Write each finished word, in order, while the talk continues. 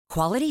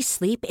Quality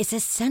sleep is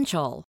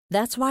essential.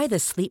 That's why the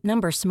Sleep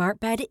Number Smart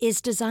Bed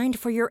is designed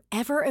for your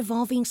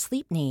ever-evolving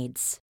sleep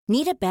needs.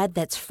 Need a bed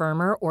that's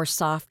firmer or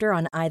softer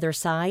on either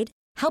side?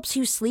 Helps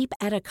you sleep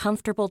at a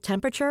comfortable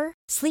temperature?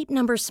 Sleep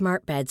Number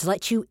Smart Beds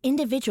let you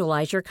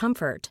individualize your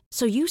comfort,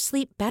 so you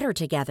sleep better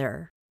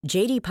together.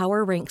 J.D.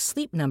 Power ranks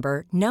Sleep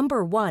Number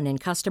number 1 in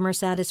customer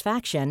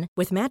satisfaction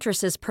with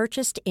mattresses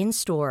purchased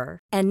in-store.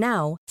 And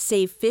now,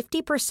 save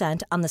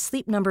 50% on the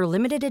Sleep Number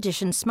Limited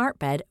Edition Smart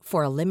Bed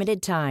for a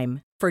limited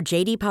time. For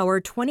J.D. Power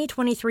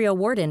 2023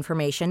 award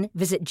information,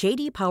 visit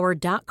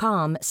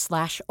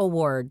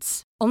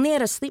jdpower.com/awards. Only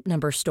at a Sleep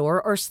Number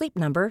store or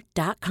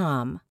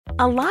sleepnumber.com.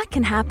 A lot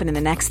can happen in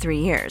the next 3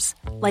 years.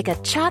 Like a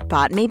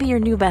chatbot may be your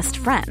new best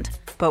friend.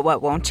 But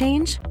what won't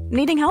change?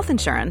 Needing health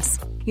insurance.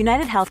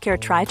 United Healthcare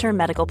Tri-Term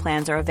Medical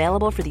Plans are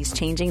available for these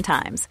changing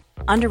times.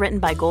 Underwritten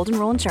by Golden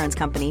Rule Insurance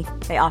Company,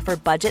 they offer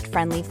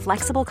budget-friendly,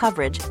 flexible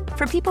coverage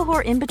for people who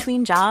are in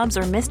between jobs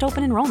or missed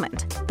open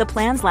enrollment. The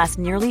plans last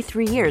nearly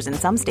 3 years in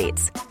some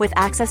states, with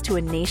access to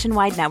a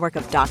nationwide network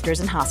of doctors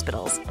and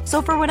hospitals.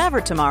 So for whatever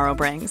tomorrow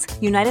brings,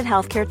 United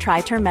Healthcare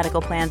Tri-Term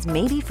Medical Plans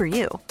may be for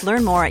you.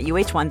 Learn more at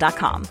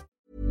uh1.com.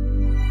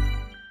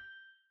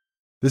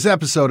 This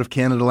episode of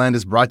Canada Land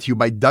is brought to you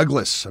by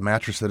Douglas, a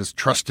mattress that is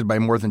trusted by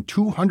more than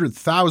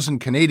 200,000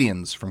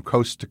 Canadians from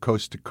coast to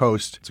coast to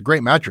coast. It's a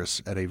great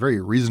mattress at a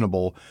very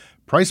reasonable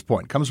price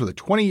point. Comes with a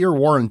 20-year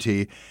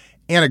warranty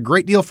and a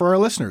great deal for our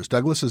listeners.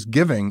 Douglas is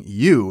giving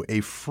you a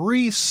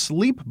free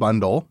sleep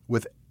bundle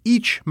with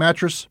each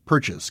mattress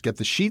purchase. Get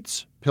the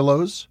sheets,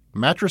 pillows,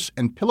 mattress,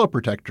 and pillow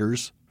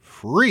protectors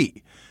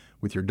free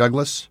with your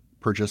Douglas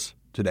purchase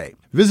today.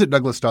 Visit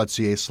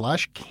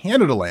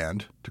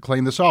douglas.ca/CanadaLand to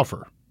claim this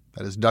offer.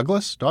 That is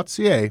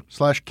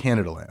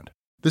douglas.ca/CanadaLand.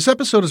 This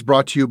episode is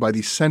brought to you by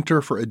the Centre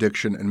for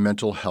Addiction and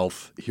Mental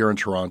Health here in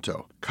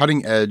Toronto.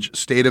 Cutting-edge,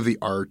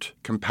 state-of-the-art,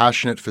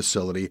 compassionate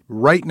facility.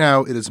 Right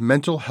now, it is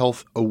Mental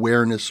Health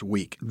Awareness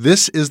Week.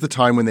 This is the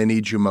time when they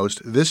need you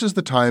most. This is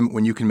the time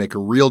when you can make a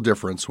real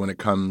difference when it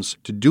comes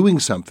to doing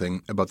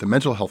something about the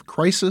mental health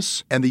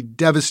crisis and the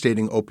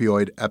devastating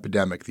opioid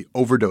epidemic, the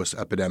overdose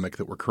epidemic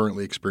that we're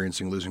currently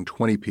experiencing, losing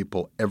 20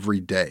 people every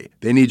day.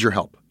 They need your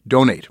help.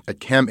 Donate at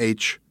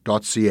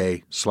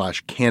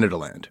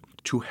camh.ca/CanadaLand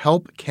to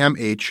help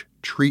CAMH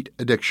treat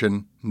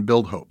addiction and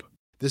build hope.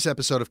 This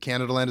episode of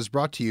Canada Land is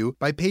brought to you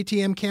by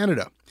Paytm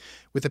Canada.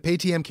 With the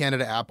Paytm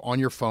Canada app on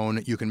your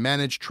phone, you can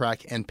manage,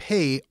 track, and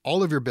pay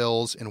all of your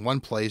bills in one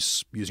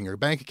place using your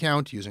bank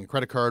account, using a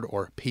credit card,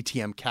 or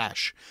Paytm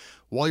Cash.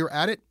 While you're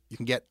at it, you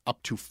can get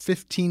up to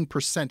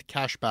 15%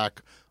 cash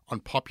back on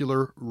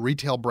popular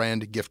retail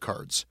brand gift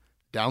cards.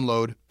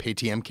 Download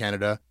Paytm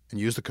Canada and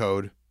use the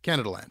code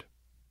CanadaLand.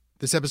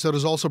 This episode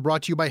is also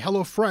brought to you by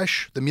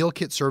HelloFresh, the meal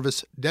kit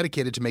service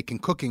dedicated to making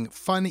cooking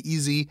fun,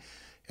 easy,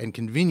 and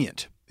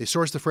convenient. They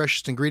source the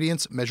freshest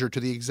ingredients, measure to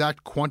the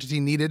exact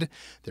quantity needed.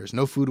 There's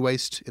no food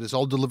waste. It is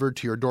all delivered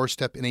to your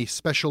doorstep in a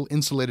special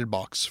insulated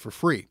box for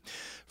free.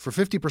 For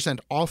 50%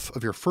 off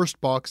of your first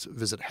box,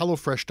 visit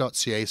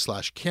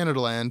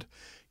hellofresh.ca/CanadaLand.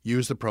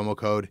 Use the promo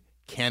code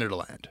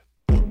CanadaLand.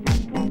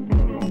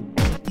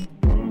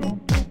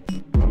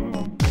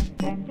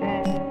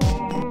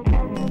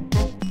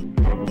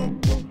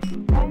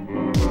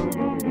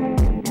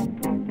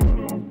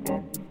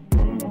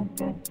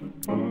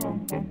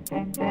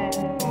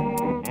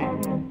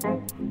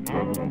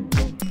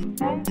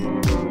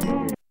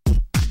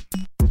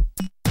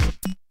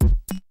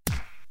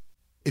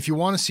 If you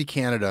want to see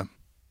Canada,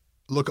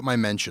 look at my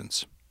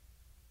mentions.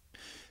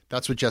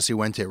 That's what Jesse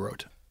Wente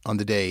wrote on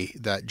the day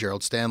that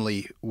Gerald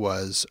Stanley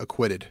was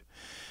acquitted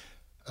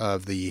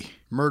of the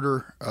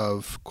murder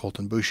of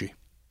Colton Boushie.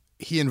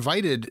 He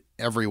invited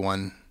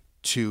everyone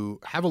to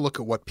have a look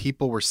at what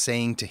people were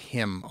saying to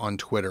him on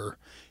Twitter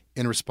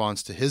in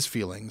response to his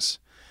feelings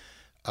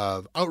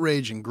of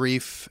outrage and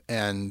grief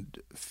and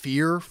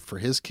fear for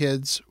his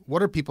kids.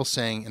 What are people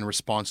saying in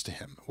response to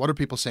him? What are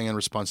people saying in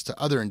response to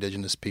other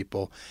Indigenous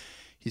people?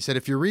 He said,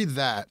 if you read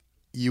that,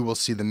 you will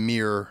see the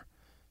mirror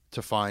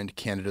to find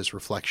Canada's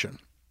reflection.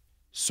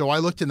 So I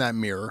looked in that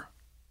mirror,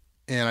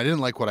 and I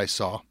didn't like what I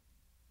saw.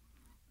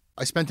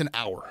 I spent an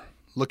hour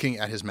looking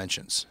at his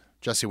mentions.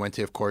 Jesse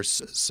Wente, of course,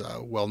 is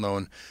a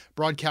well-known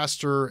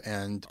broadcaster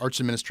and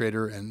arts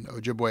administrator and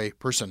Ojibwe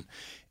person.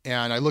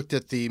 And I looked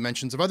at the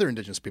mentions of other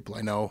Indigenous people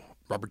I know,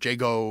 Robert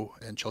Jago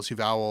and Chelsea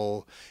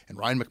Vowell and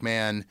Ryan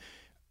McMahon,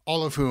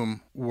 all of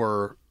whom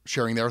were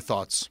sharing their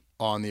thoughts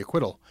on the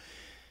acquittal.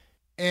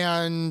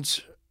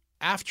 And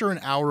after an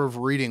hour of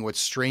reading with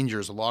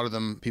strangers, a lot of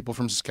them people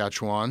from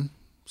Saskatchewan,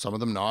 some of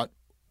them not,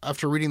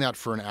 after reading that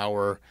for an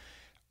hour,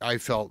 I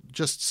felt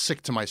just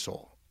sick to my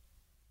soul.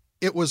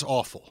 It was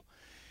awful.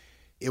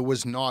 It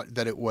was not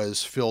that it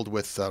was filled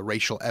with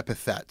racial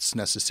epithets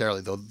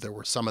necessarily, though there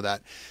were some of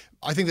that.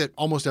 I think that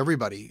almost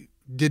everybody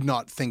did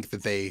not think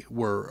that they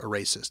were a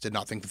racist, did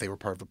not think that they were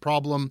part of the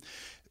problem.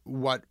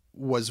 What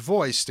was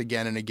voiced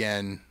again and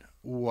again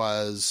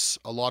was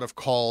a lot of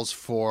calls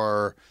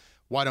for,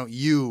 why don't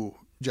you,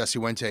 Jesse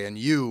Wente, and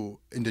you,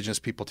 Indigenous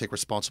people, take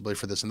responsibility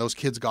for this? And those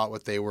kids got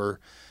what they were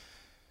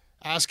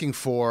asking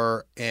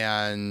for,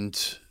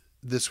 and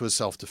this was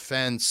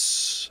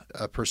self-defense.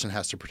 A person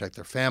has to protect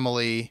their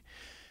family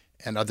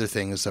and other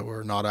things that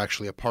were not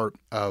actually a part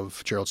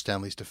of Gerald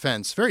Stanley's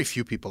defense. Very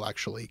few people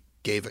actually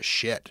gave a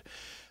shit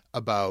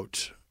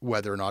about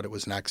whether or not it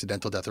was an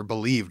accidental death or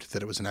believed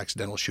that it was an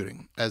accidental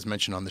shooting. As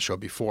mentioned on the show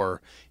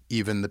before,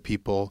 even the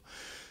people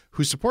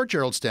who support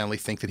Gerald Stanley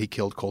think that he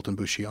killed Colten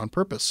Boushie on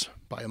purpose,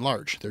 by and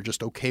large. They're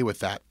just okay with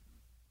that.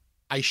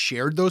 I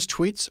shared those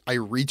tweets. I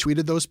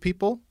retweeted those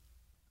people.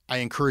 I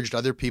encouraged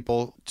other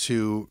people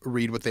to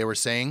read what they were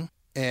saying.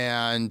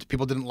 And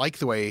people didn't like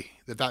the way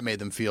that that made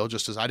them feel,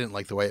 just as I didn't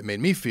like the way it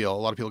made me feel. A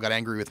lot of people got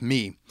angry with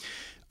me,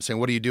 saying,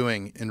 what are you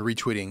doing in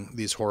retweeting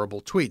these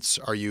horrible tweets?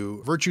 Are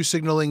you virtue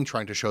signaling,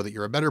 trying to show that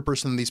you're a better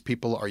person than these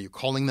people? Are you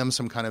calling them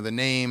some kind of a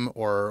name?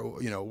 Or,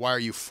 why are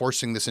you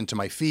forcing this into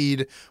my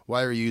feed?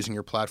 Why are you using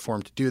your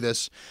platform to do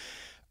this?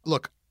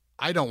 Look,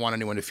 I don't want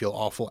anyone to feel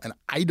awful, and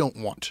I don't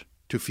want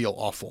to feel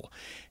awful.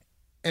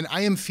 And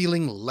I am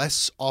feeling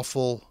less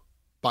awful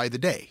by the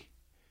day.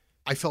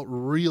 I felt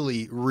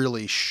really,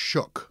 really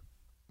shook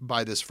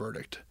by this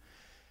verdict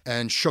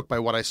and shook by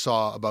what I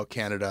saw about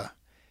Canada.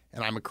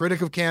 And I'm a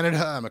critic of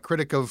Canada. I'm a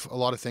critic of a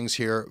lot of things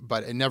here,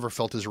 but it never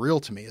felt as real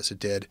to me as it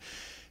did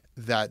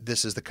that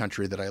this is the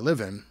country that I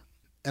live in.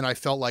 And I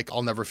felt like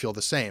I'll never feel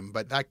the same,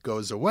 but that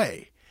goes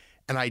away.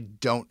 And I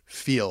don't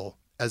feel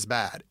as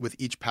bad. With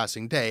each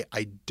passing day,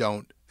 I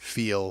don't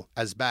feel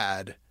as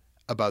bad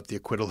about the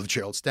acquittal of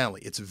Gerald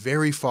Stanley. It's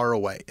very far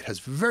away. It has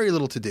very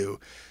little to do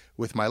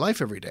with my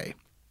life every day.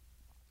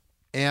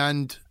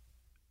 And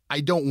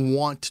I don't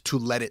want to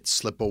let it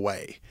slip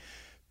away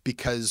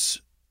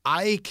because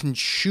I can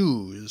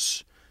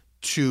choose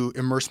to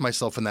immerse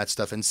myself in that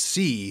stuff and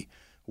see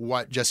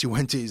what Jesse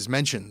Wente's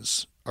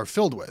mentions are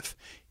filled with.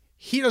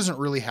 He doesn't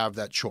really have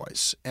that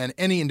choice. And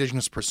any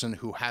Indigenous person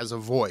who has a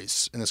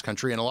voice in this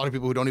country, and a lot of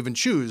people who don't even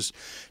choose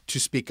to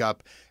speak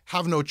up,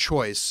 have no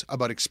choice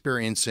about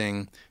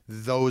experiencing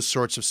those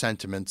sorts of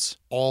sentiments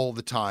all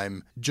the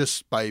time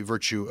just by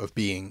virtue of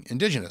being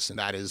Indigenous. And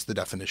that is the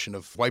definition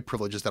of white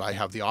privilege, is that I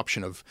have the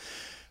option of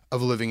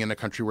living in a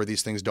country where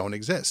these things don't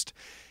exist.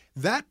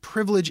 That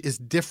privilege is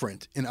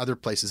different in other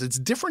places. It's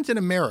different in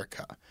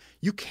America.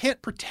 You can't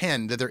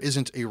pretend that there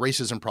isn't a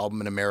racism problem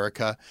in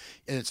America.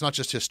 And it's not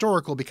just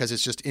historical because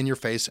it's just in your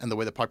face and the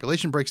way the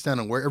population breaks down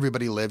and where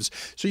everybody lives.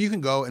 So you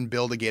can go and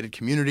build a gated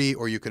community,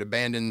 or you could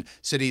abandon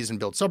cities and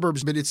build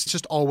suburbs, but it's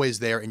just always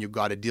there and you've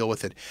got to deal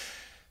with it.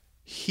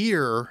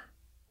 Here,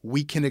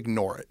 we can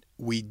ignore it.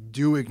 We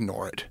do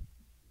ignore it.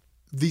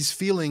 These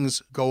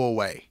feelings go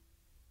away.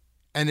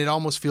 And it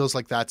almost feels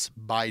like that's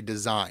by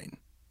design.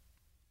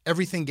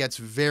 Everything gets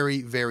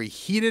very, very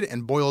heated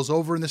and boils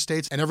over in the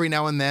States. And every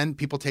now and then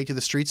people take to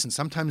the streets and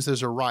sometimes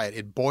there's a riot.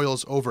 It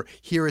boils over.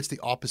 Here it's the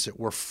opposite.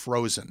 We're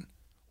frozen.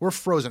 We're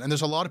frozen. And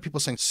there's a lot of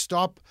people saying,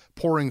 stop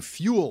pouring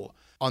fuel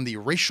on the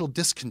racial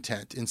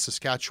discontent in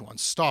Saskatchewan.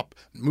 Stop.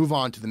 Move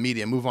on to the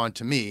media. Move on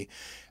to me.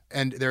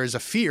 And there is a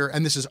fear,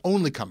 and this is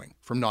only coming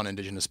from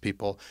non-Indigenous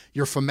people,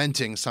 you're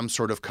fomenting some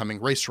sort of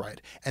coming race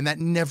riot. And that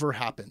never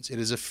happens. It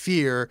is a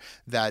fear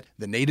that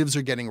the natives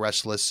are getting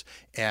restless,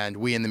 and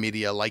we in the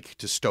media like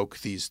to stoke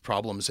these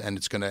problems, and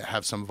it's going to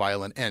have some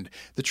violent end.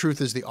 The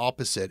truth is the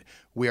opposite.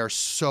 We are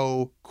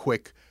so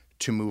quick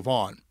to move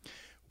on.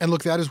 And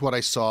look, that is what I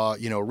saw,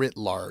 writ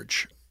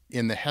large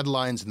in the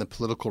headlines and the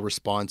political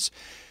response.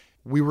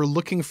 We were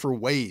looking for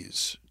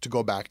ways to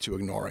go back to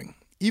ignoring.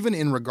 Even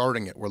in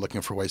regarding it, we're looking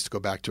for ways to go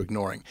back to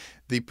ignoring.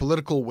 The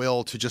political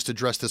will to just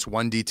address this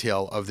one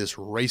detail of this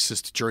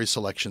racist jury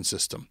selection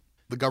system.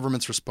 The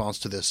government's response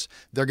to this,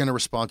 they're going to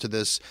respond to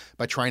this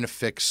by trying to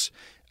fix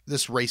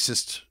this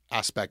racist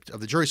aspect of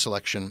the jury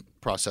selection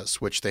process,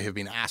 which they have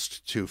been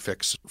asked to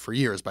fix for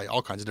years by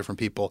all kinds of different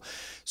people.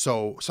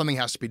 So something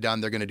has to be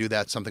done. They're going to do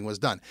that. Something was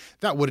done.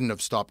 That wouldn't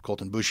have stopped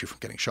Colten Boushie from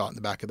getting shot in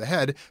the back of the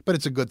head, but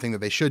it's a good thing that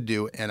they should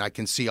do. And I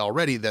can see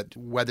already that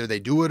whether they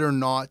do it or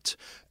not,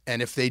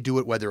 and if they do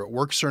it, whether it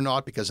works or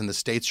not, because in the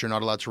States, you're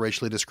not allowed to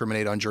racially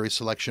discriminate on jury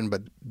selection,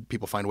 but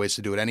people find ways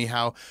to do it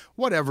anyhow.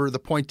 Whatever. The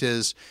point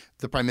is,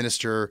 the Prime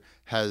Minister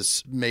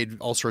has made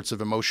all sorts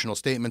of emotional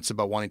statements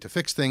about wanting to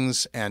fix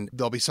things, and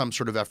there'll be some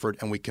sort of effort,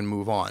 and we can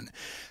move on.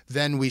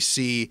 Then we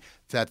see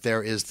that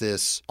there is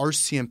this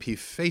RCMP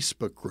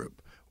Facebook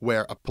group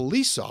where a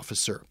police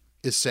officer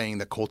is saying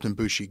that Colten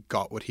Boushie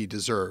got what he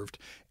deserved.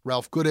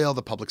 Ralph Goodale,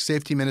 the public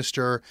safety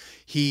minister,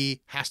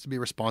 he has to be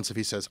responsive.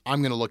 He says,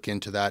 I'm going to look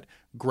into that.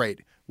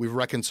 Great. We've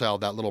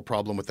reconciled that little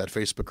problem with that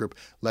Facebook group.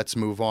 Let's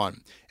move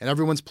on. And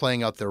everyone's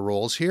playing out their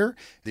roles here.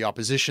 The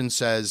opposition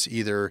says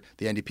either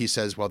the NDP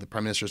says, well, the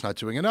Prime Minister's not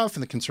doing enough.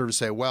 And the Conservatives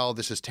say, well,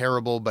 this is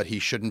terrible, but he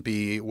shouldn't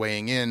be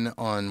weighing in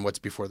on what's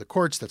before the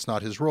courts. That's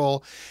not his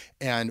role.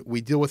 And we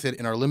deal with it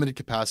in our limited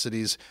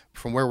capacities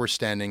from where we're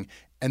standing.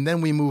 And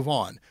then we move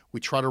on. We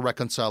try to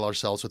reconcile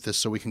ourselves with this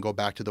so we can go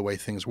back to the way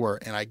things were.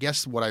 And I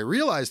guess what I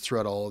realized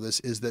throughout all of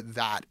this is that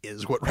that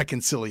is what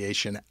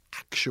reconciliation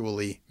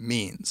actually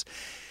means.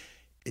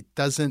 It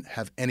doesn't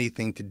have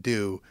anything to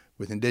do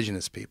with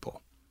Indigenous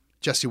people.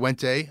 Jesse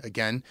Wente,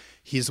 again,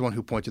 he's the one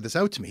who pointed this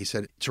out to me. He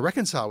said, to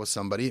reconcile with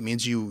somebody, it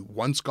means you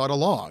once got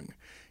along.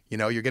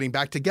 You're getting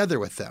back together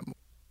with them.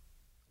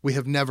 We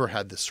have never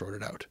had this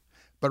sorted out.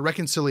 But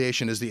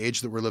reconciliation is the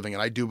age that we're living in.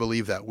 I do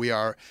believe that. We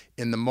are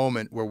in the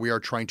moment where we are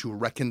trying to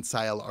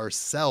reconcile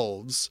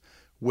ourselves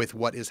with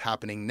what is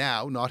happening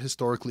now, not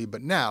historically,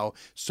 but now,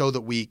 so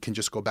that we can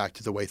just go back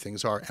to the way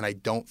things are. And I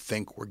don't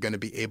think we're going to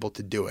be able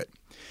to do it.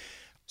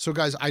 So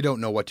guys, I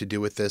don't know what to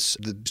do with this.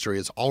 The story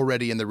is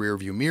already in the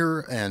rearview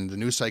mirror and the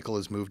news cycle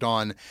has moved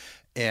on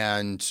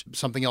and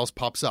something else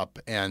pops up.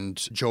 And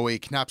Joey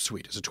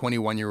Knapsweet is a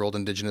 21-year-old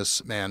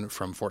Indigenous man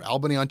from Fort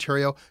Albany,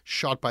 Ontario,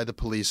 shot by the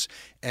police.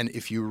 And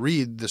if you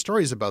read the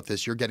stories about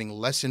this, you're getting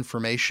less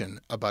information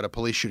about a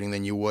police shooting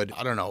than you would,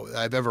 I don't know,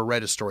 I've ever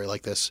read a story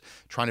like this,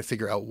 trying to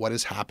figure out what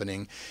is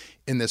happening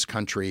in this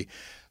country.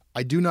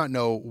 I do not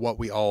know what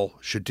we all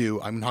should do.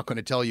 I'm not going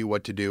to tell you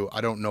what to do.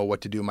 I don't know what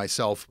to do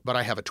myself, but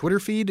I have a Twitter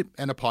feed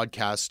and a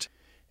podcast.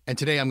 And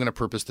today I'm going to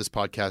purpose this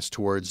podcast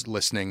towards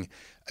listening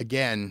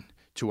again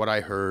to what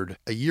I heard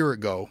a year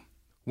ago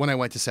when I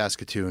went to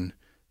Saskatoon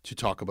to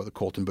talk about the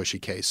Colten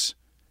Boushie case.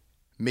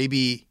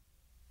 Maybe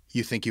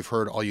you think you've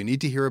heard all you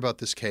need to hear about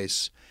this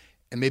case,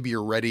 and maybe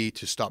you're ready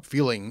to stop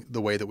feeling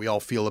the way that we all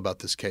feel about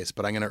this case.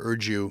 But I'm going to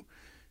urge you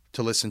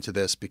to listen to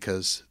this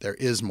because there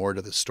is more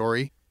to this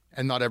story.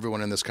 And not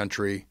everyone in this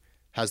country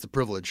has the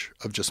privilege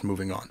of just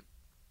moving on.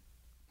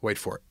 Wait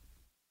for it.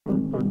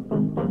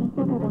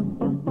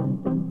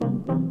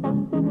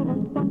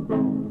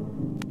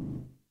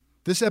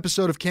 This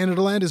episode of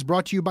Canadaland is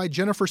brought to you by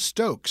Jennifer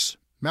Stokes,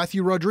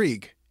 Matthew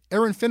Rodrigue,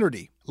 Aaron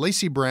Finnerty,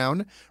 Lacey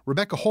Brown,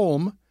 Rebecca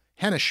Holm,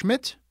 Hannah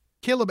Schmidt,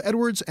 Caleb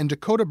Edwards, and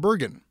Dakota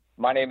Bergen.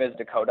 My name is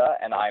Dakota,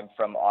 and I'm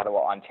from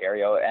Ottawa,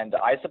 Ontario, and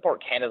I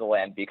support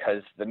Canadaland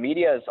because the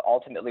media is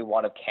ultimately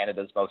one of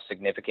Canada's most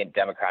significant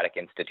democratic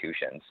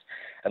institutions.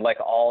 And like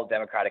all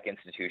democratic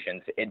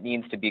institutions, it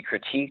needs to be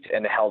critiqued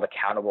and held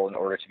accountable in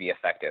order to be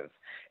effective.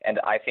 And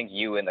I think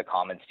you and the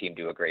Commons team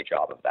do a great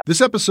job of that.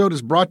 This episode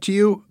is brought to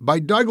you by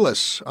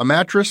Douglas, a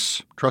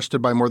mattress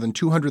trusted by more than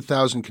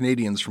 200,000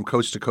 Canadians from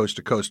coast to coast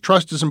to coast.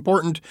 Trust is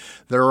important.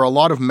 There are a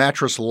lot of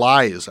mattress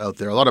lies out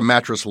there, a lot of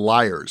mattress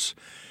liars.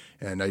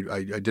 And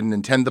I didn't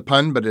intend the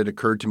pun, but it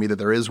occurred to me that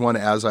there is one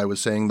as I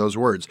was saying those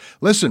words.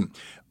 Listen,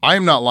 I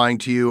am not lying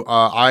to you.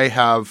 I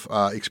have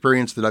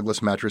experienced the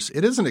Douglas mattress.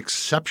 It is an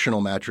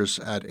exceptional mattress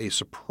at a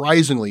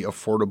surprisingly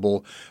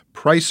affordable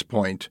price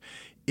point.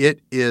 It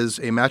is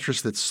a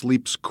mattress that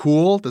sleeps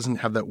cool, doesn't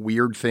have that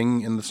weird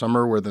thing in the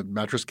summer where the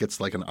mattress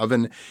gets like an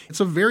oven. It's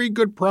a very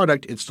good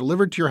product. It's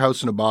delivered to your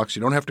house in a box.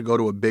 You don't have to go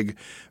to a big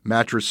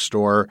mattress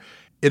store.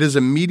 It is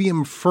a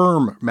medium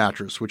firm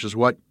mattress, which is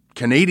what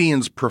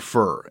Canadians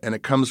prefer, and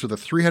it comes with a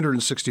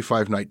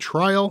 365-night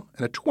trial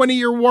and a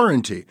 20-year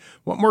warranty.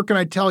 What more can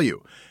I tell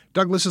you?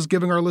 Douglas is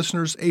giving our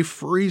listeners a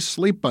free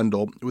sleep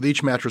bundle with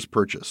each mattress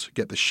purchase.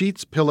 Get the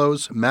sheets,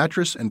 pillows,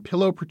 mattress, and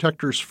pillow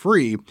protectors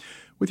free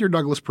with your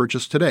Douglas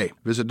purchase today.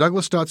 Visit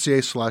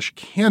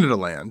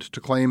douglas.ca/Canadaland to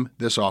claim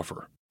this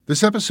offer.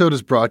 This episode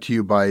is brought to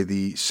you by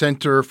the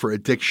Center for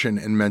Addiction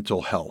and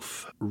Mental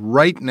Health.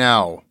 Right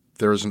now,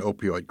 there is an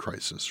opioid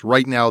crisis.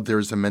 Right now, there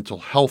is a mental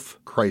health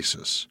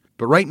crisis.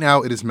 But right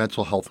now, it is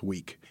Mental Health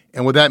Week.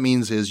 And what that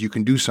means is you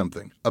can do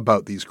something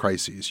about these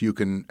crises. You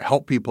can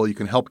help people. You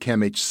can help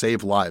CAMH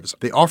save lives.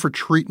 They offer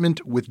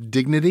treatment with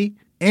dignity,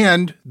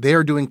 and they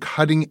are doing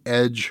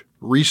cutting-edge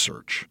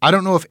research. I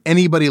don't know if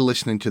anybody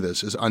listening to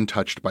this is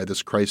untouched by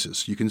this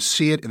crisis. You can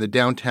see it in the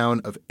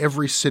downtown of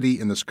every city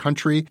in this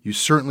country. You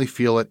certainly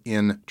feel it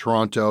in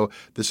Toronto.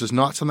 This is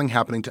not something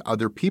happening to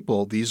other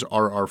people. These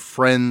are our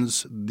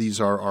friends.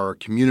 These are our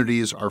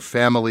communities, our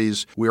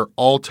families. We are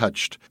all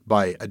touched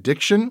by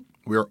addiction.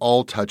 We are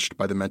all touched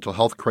by the mental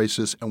health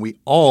crisis, and we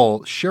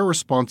all share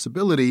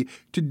responsibility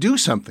to do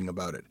something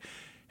about it.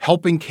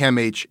 Helping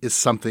CAMH is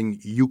something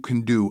you can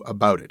do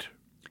about it.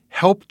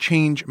 Help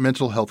change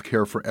mental health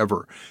care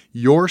forever.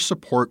 Your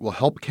support will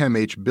help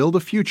CAMH build a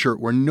future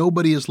where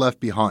nobody is left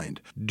behind.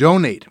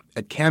 Donate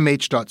at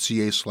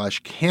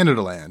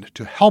camh.ca/Canadaland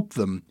to help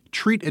them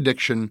treat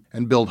addiction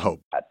and build hope.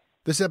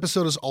 This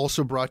episode is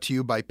also brought to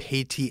you by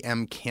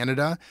PayTM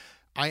Canada.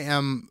 I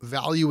am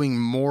valuing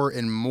more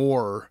and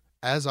more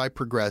as I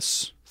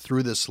progress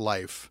through this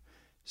life,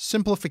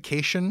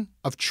 simplification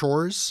of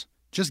chores,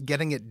 just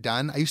getting it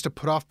done. I used to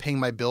put off paying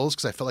my bills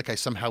because I felt like I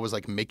somehow was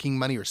like making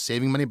money or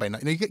saving money by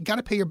not, you got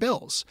to pay your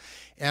bills.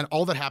 And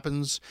all that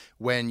happens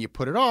when you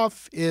put it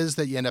off is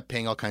that you end up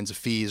paying all kinds of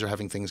fees or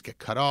having things get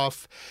cut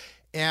off.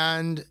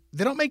 And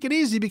they don't make it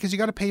easy because you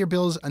got to pay your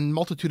bills in a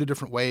multitude of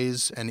different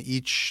ways, and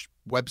each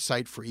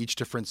website for each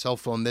different cell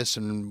phone, this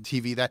and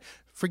TV, that.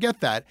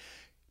 Forget that.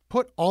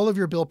 Put all of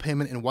your bill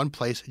payment in one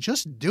place.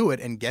 Just do it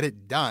and get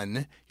it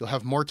done. You'll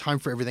have more time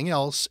for everything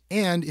else.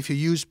 And if you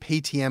use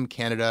PayTM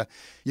Canada,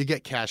 you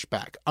get cash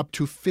back, up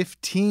to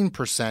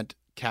 15%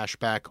 cash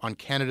back on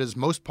Canada's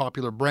most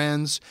popular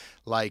brands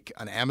like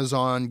an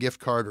Amazon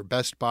gift card or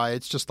Best Buy.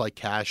 It's just like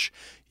cash.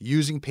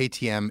 Using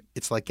Paytm,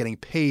 it's like getting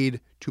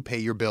paid to pay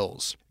your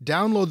bills.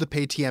 Download the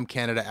Paytm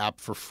Canada app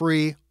for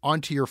free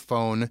onto your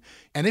phone.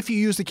 And if you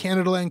use the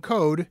Canadaland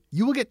code,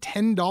 you will get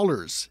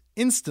 $10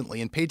 instantly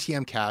in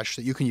Paytm cash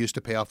that you can use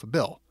to pay off a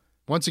bill.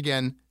 Once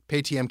again,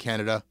 Paytm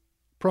Canada,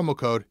 promo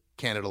code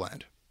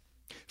Canadaland.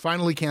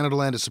 Finally,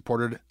 Canadaland is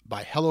supported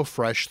by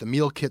HelloFresh, the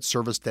meal kit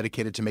service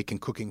dedicated to making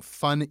cooking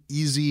fun,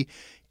 easy,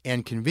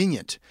 and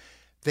convenient.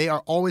 They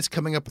are always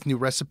coming up with new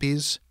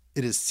recipes.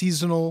 It is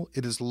seasonal,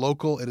 it is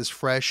local, it is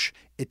fresh.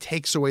 It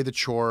takes away the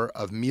chore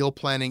of meal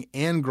planning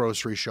and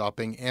grocery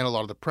shopping and a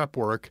lot of the prep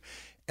work,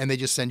 and they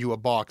just send you a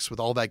box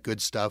with all that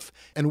good stuff.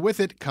 And with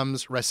it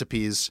comes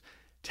recipes,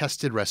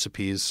 tested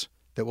recipes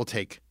that will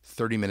take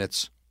 30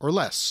 minutes or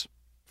less.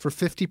 For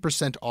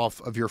 50%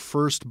 off of your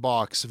first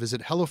box,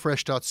 visit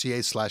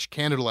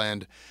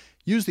hellofresh.ca/Canadaland.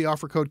 Use the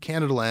offer code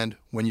Canadaland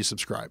when you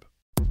subscribe.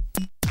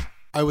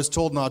 I was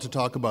told not to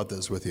talk about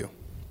this with you.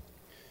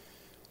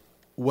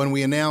 When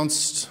we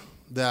announced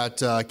that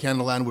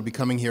Canadaland would be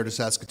coming here to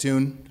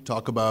Saskatoon to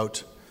talk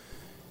about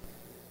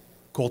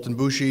Colten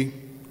Boushie,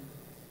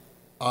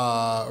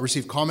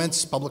 received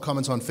comments, public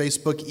comments on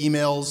Facebook,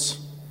 emails.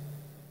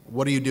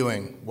 What are you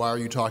doing? Why are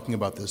you talking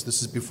about this?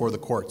 This is before the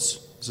courts.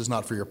 This is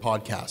not for your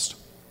podcast.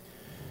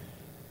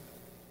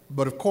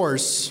 But of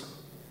course,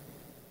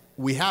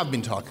 we have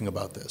been talking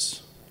about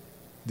this.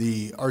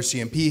 The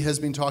RCMP has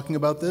been talking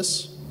about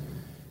this.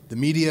 The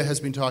media has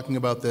been talking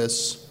about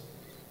this.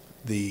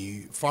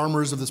 The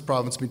farmers of this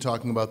province have been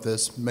talking about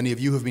this. Many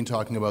of you have been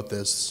talking about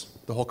this.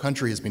 The whole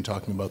country has been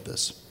talking about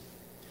this.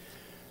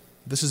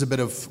 This is a bit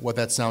of what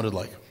that sounded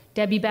like.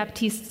 Debbie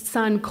Baptiste's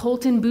son,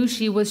 Colten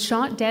Boushie, was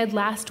shot dead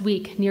last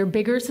week near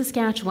Biggar,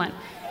 Saskatchewan.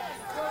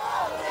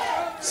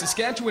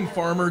 Saskatchewan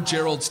farmer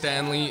Gerald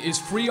Stanley is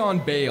free on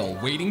bail,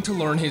 waiting to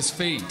learn his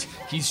fate.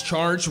 He's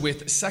charged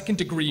with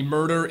second-degree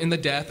murder in the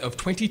death of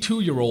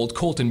 22-year-old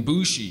Colten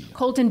Boushie.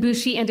 Colten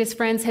Boushie and his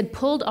friends had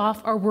pulled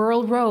off a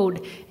rural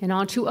road and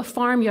onto a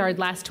farmyard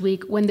last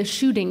week when the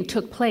shooting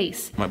took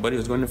place. My buddy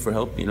was going there for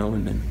help,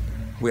 and then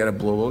we had a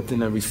blowout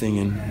and everything,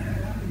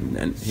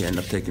 and he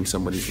ended up taking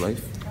somebody's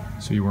life.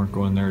 So you weren't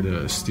going there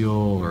to steal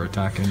or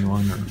attack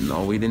anyone? Or?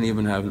 No, we didn't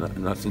even have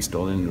nothing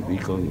stolen in the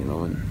vehicle,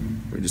 and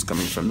we're just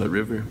coming from the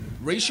river.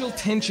 Racial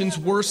tensions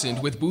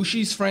worsened with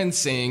Boushie's friends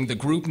saying the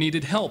group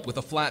needed help with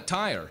a flat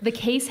tire. The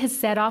case has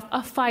set off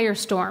a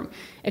firestorm,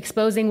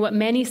 exposing what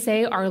many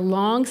say are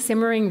long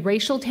simmering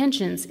racial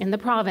tensions in the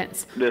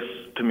province. This,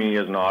 to me,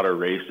 is not a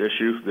race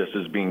issue. This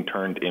is being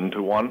turned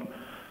into one,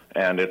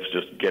 and it's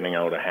just getting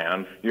out of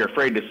hand. You're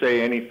afraid to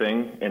say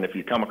anything, and if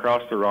you come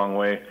across the wrong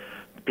way,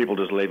 people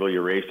just label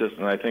you racist,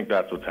 and I think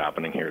that's what's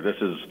happening here.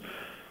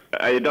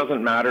 It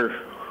doesn't matter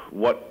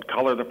what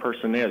color the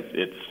person is.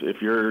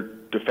 If you're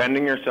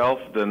defending yourself,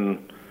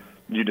 then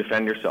you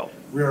defend yourself.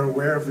 We are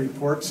aware of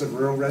reports of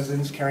rural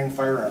residents carrying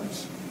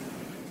firearms.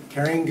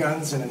 Carrying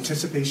guns in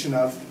anticipation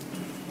of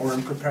or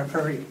in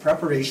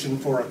preparation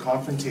for a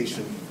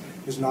confrontation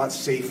is not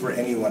safe for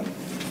anyone,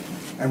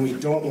 and we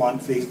don't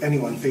want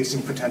anyone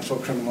facing potential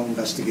criminal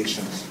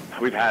investigations.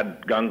 We've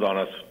had guns on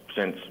us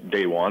since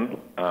day one.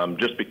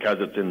 Just because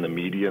it's in the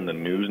media and the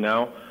news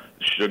now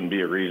shouldn't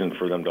be a reason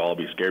for them to all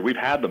be scared. We've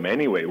had them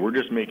anyway. We're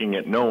just making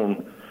it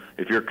known.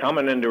 If you're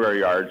coming into our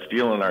yard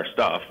stealing our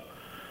stuff,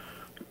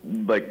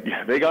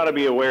 they got to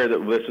be aware that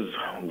this is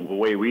the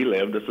way we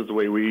live. This is the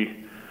way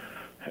we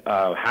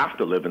have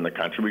to live in the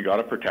country. We got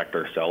to protect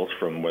ourselves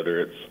from whether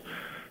it's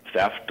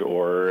theft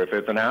or if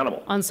it's an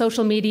animal. On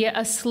social media,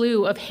 a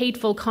slew of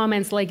hateful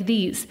comments like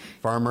these.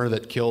 Farmer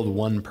that killed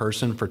one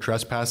person for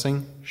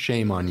trespassing,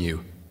 shame on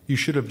you. You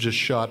should have just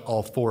shot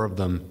all 4 of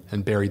them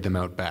and buried them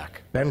out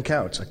back. Ben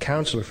Couts, a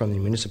councillor from the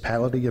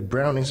municipality of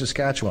Browning,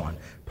 Saskatchewan,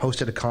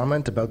 posted a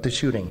comment about the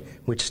shooting,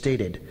 which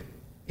stated,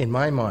 "In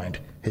my mind,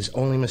 his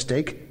only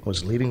mistake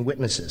was leaving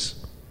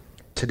witnesses."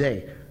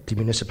 Today, the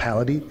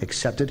municipality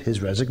accepted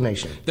his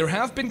resignation. There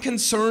have been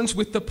concerns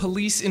with the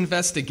police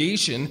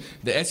investigation.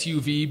 The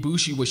SUV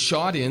Boushie was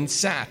shot in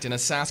sat in a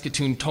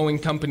Saskatoon towing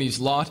company's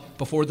lot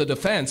before the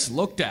defense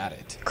looked at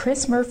it.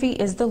 Chris Murphy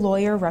is the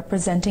lawyer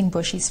representing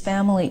Boushie's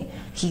family.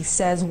 He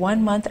says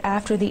 1 month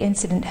after the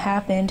incident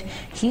happened,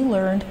 he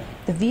learned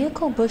the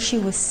vehicle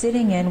Boushie was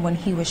sitting in when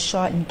he was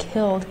shot and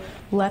killed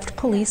left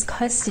police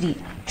custody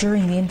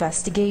during the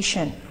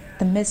investigation.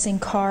 The missing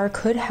car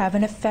could have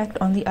an effect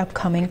on the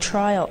upcoming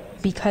trial.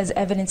 Because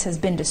evidence has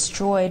been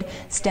destroyed,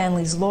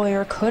 Stanley's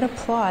lawyer could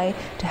apply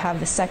to have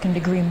the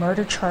second-degree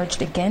murder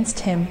charged against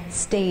him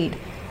stayed.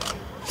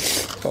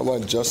 I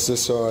want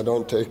justice, so I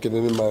don't take it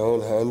in my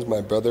own hands.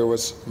 My brother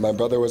was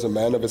a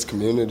man of his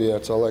community.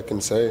 That's all I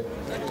can say.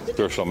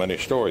 There's so many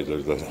stories.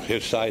 There's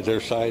his side,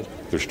 their side.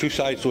 There's 2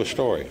 sides to a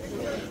story,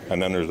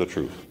 and then there's the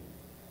truth.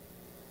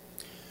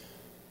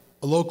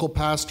 A local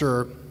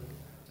pastor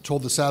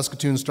told the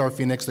Saskatoon Star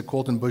Phoenix that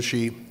Colten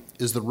Boushie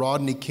is the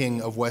Rodney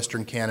King of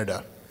Western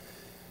Canada.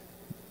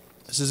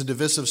 This is a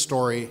divisive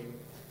story,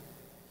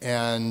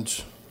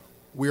 and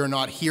we are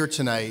not here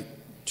tonight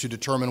to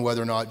determine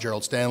whether or not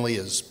Gerald Stanley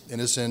is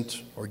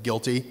innocent or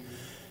guilty.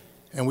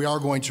 And we are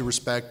going to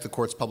respect the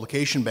court's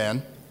publication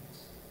ban.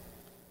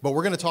 But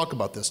we're going to talk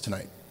about this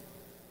tonight.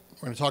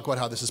 We're going to talk about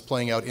how this is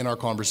playing out in our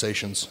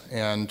conversations.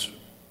 And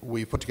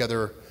we put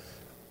together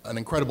an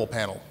incredible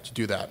panel to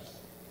do that.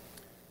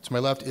 To my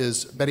left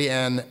is Betty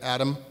Ann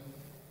Adam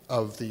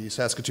of the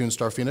Saskatoon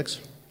Star Phoenix,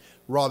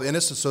 Rob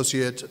Innes,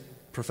 Associate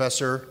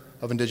Professor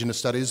of Indigenous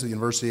Studies at the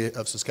University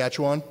of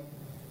Saskatchewan,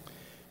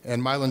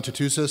 and Mylan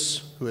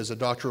Tutusas, who is a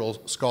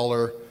doctoral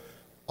scholar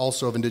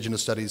also of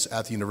Indigenous Studies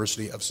at the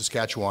University of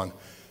Saskatchewan.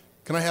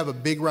 Can I have a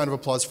big round of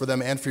applause for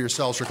them and for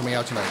yourselves for coming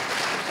out tonight?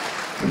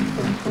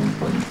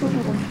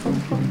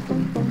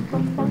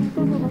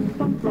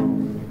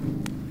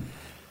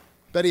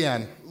 Betty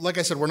Ann, like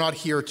I said, we're not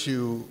here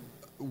to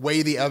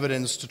weigh the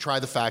evidence, to try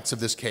the facts of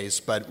this case,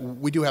 but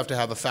we do have to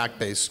have a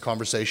fact-based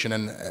conversation,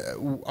 and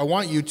I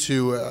want you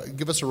to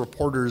give us a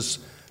reporter's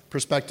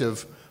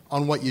perspective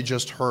on what you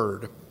just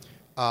heard.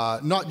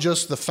 Not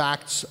just the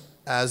facts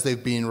as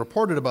they've been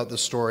reported about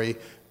this story,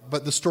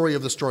 but the story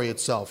of the story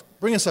itself.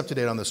 Bring us up to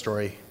date on this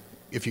story,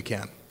 if you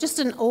can. Just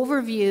an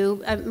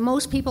overview.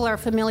 Most people are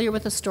familiar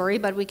with the story,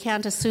 but we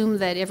can't assume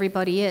that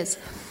everybody is.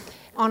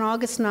 On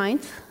August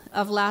 9th,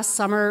 of last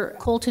summer,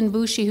 Colton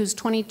Boushie, who's a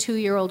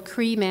 22-year-old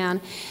Cree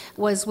man,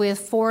 was with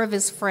 4 of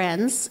his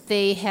friends.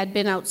 They had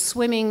been out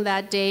swimming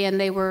that day and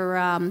they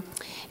were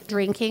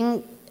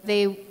drinking.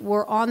 They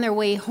were on their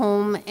way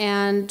home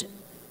and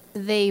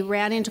they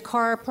ran into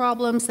car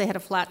problems. They had a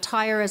flat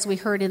tire, as we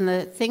heard in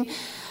the thing.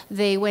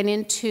 They went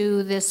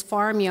into this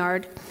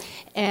farmyard.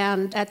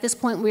 And at this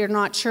point, we are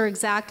not sure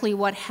exactly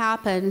what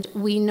happened.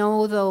 We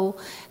know, though,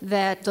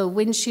 that the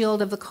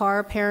windshield of the car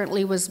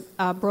apparently was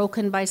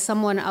broken by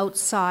someone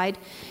outside.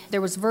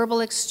 There was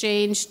verbal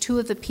exchange. 2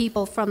 of the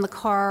people from the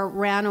car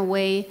ran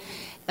away.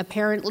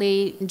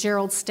 Apparently,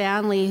 Gerald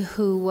Stanley,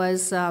 who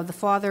was the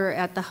father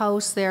at the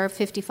house there,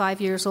 55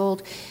 years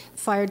old,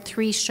 fired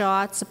 3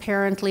 shots.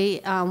 Apparently,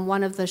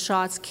 one of the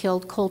shots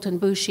killed Colton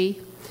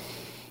Boushie.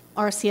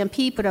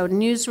 RCMP put out a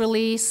news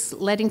release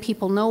letting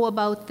people know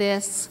about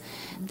this.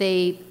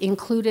 They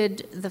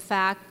included the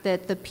fact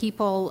that the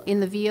people in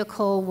the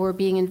vehicle were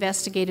being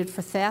investigated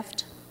for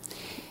theft.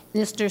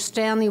 Mr.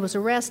 Stanley was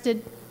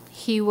arrested.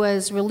 He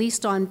was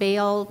released on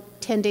bail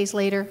 10 days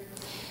later.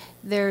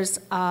 There's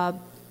a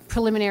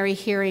preliminary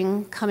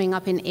hearing coming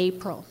up in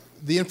April.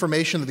 The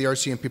information that the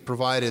RCMP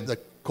provided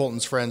that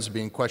Colton's friends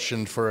being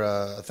questioned for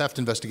a theft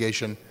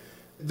investigation,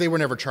 they were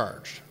never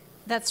charged.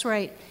 That's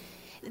right.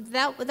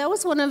 That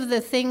was one of the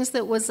things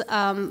that was,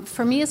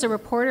 for me as a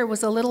reporter,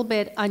 was a little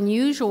bit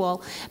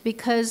unusual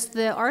because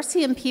the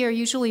RCMP are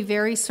usually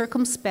very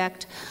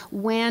circumspect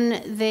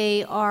when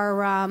they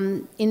are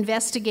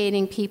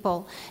investigating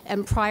people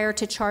and prior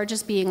to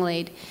charges being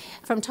laid.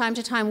 From time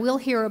to time, we'll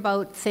hear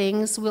about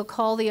things. We'll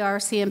call the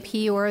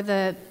RCMP or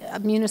the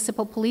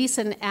municipal police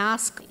and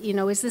ask,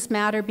 is this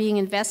matter being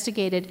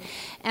investigated?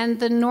 And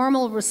the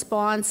normal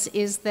response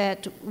is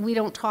that we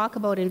don't talk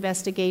about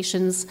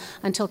investigations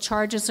until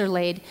charges are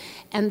laid.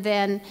 And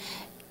then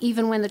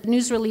even when the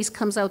news release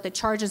comes out that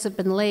charges have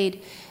been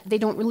laid, they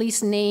don't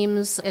release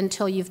names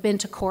until you've been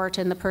to court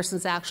and the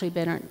person's actually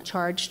been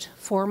charged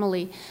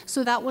formally.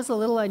 So that was a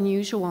little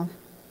unusual.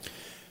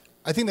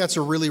 I think that's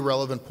a really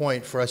relevant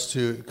point for us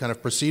to kind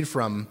of proceed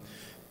from,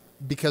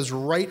 because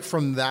right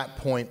from that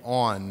point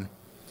on,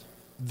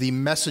 the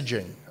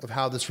messaging of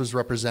how this was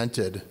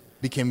represented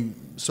became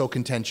so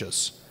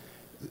contentious.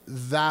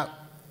 That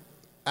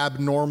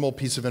abnormal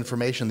piece of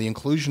information, the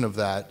inclusion of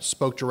that,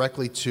 spoke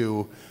directly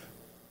to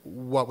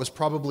what was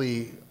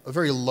probably a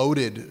very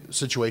loaded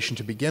situation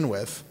to begin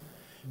with.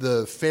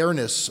 The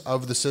fairness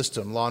of the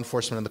system, law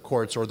enforcement and the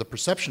courts, or the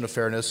perception of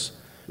fairness,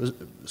 was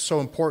so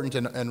important,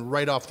 and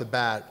right off the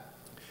bat,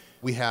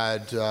 we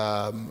had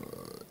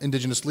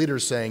Indigenous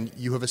leaders saying,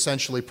 you have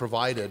essentially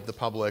provided the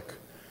public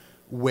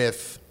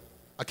with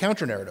a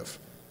counter-narrative,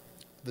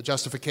 the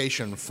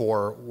justification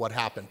for what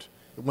happened.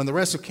 When the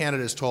rest of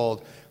Canada is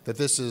told that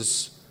this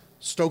is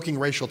stoking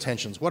racial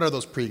tensions, what are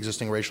those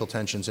pre-existing racial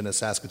tensions in a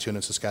Saskatoon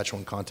and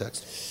Saskatchewan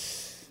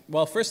context?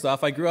 Well, first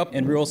off, I grew up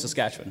in rural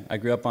Saskatchewan. I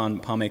grew up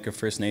on Palmaker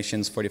First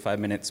Nations, 45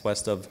 minutes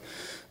west of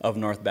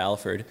North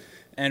Battleford.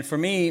 And for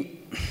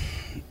me,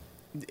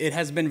 it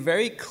has been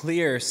very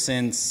clear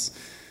since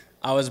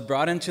I was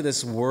brought into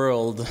this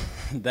world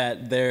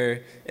that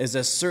there is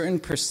a certain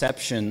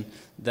perception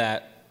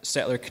that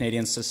settler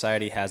Canadian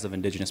society has of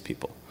Indigenous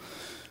people.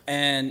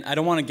 And I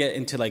don't want to get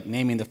into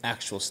naming the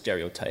actual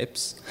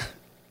stereotypes.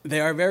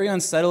 They are very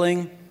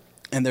unsettling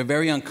and they're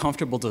very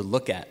uncomfortable to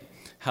look at.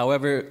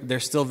 However, they're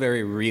still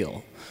very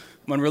real.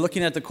 When we're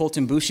looking at the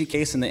Colton Boushie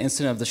case and the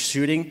incident of the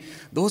shooting,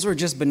 those were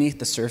just beneath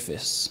the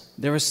surface.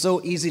 They were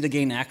so easy to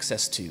gain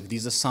access to,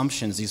 these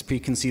assumptions, these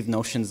preconceived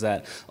notions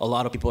that a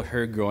lot of people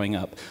heard growing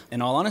up.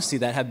 In all honesty,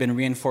 that have been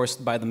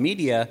reinforced by the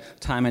media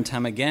time and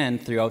time again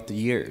throughout the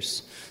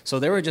years. So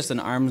they were just an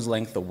arm's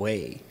length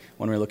away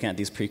when we're looking at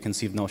these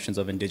preconceived notions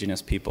of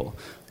Indigenous people.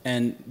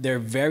 And they're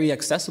very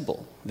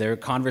accessible. They're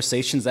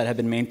conversations that have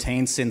been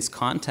maintained since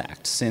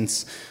contact,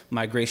 since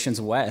migrations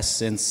west,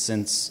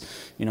 since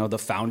the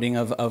founding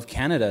of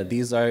Canada.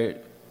 These are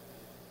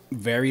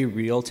very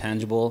real,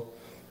 tangible,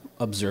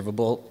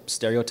 observable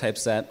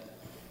stereotypes that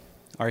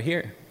are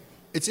here.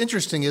 It's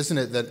interesting, isn't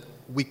it, that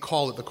we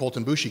call it the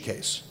Colten Boushie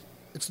case.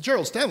 It's the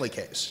Gerald Stanley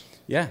case.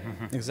 Yeah,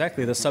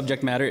 exactly. The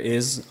subject matter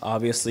is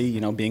obviously,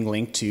 being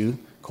linked to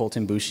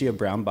Colten Boushie, a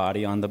brown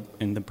body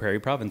in the Prairie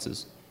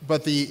provinces.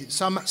 But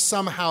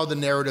somehow the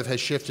narrative has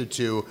shifted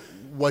to,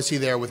 was he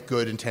there with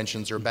good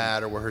intentions or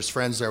bad, or were his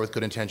friends there with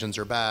good intentions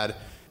or bad?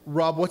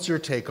 Rob, what's your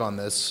take on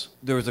this?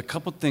 There was a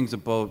couple things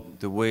about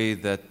the way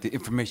that the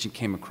information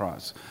came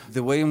across.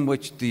 The way in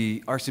which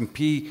the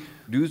RCMP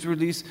news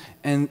release,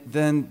 and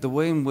then the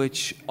way in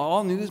which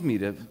all news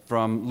media,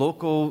 from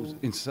local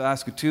in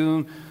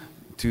Saskatoon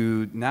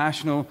to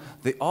national,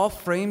 they all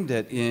framed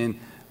it in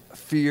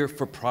fear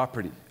for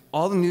property.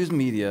 All the news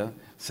media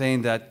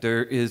saying that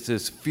there is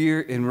this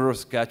fear in rural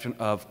Saskatchewan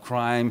of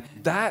crime.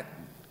 That,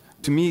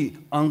 to me,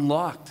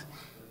 unlocked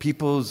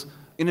people's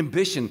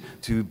inhibition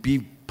to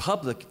be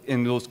public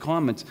in those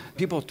comments.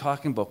 People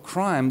talking about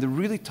crime, they're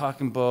really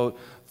talking about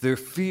their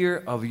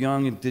fear of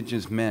young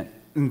Indigenous men.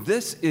 And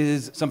this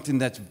is something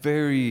that's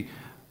very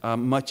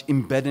much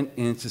embedded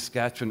in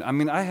Saskatchewan. I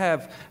mean, I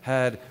have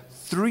had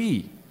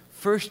 3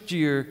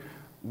 first-year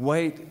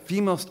white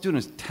female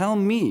students tell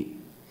me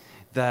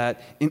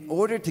that in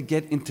order to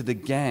get into the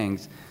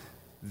gangs,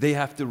 they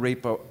have to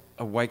rape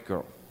a white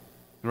girl,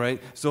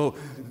 right? So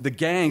the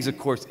gangs, of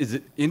course,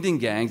 is Indian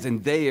gangs,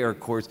 and they are, of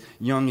course,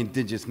 young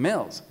Indigenous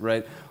males,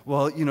 right?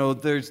 Well,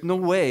 there's no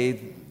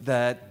way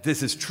that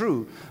this is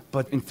true,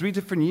 but in 3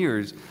 different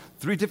years,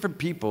 3 different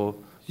people.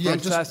 Yeah,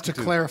 just to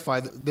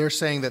clarify, they're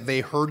saying that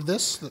they heard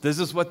this? This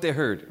is what they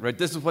heard, right?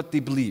 This is what they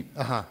believe,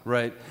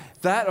 right?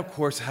 That, of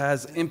course,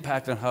 has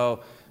impact on how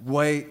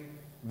white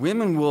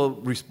women will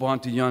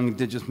respond to young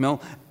Indigenous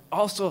males,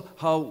 also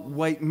how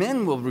white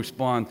men will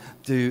respond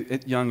to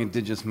young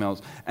Indigenous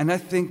males. And I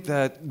think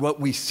that what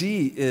we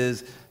see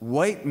is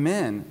white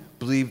men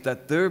believe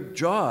that their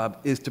job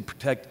is to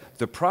protect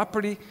their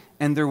property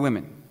and their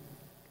women,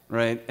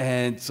 right?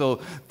 And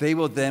so they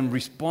will then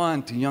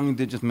respond to young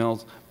Indigenous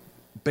males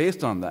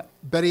based on that.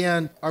 Betty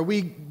Ann, are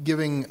we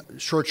giving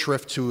short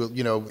shrift to,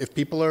 if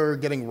people are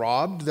getting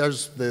robbed,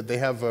 they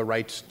have a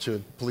right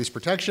to police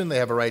protection, they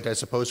have a right, I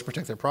suppose, to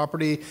protect their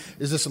property?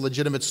 Is this a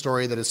legitimate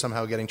story that is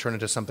somehow getting turned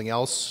into something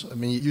else? I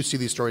mean, you see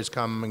these stories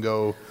come and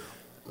go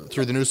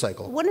through the news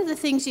cycle. One of the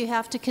things you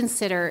have to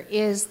consider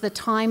is the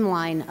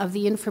timeline of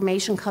the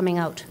information coming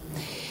out.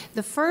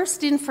 The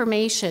first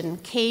information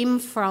came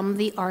from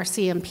the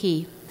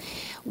RCMP.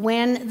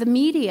 When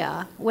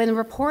the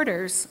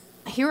reporters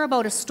hear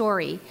about a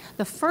story,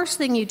 the first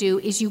thing you do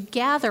is you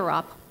gather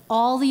up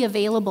all the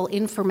available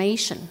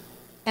information.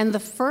 And the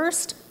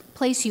first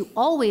place you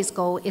always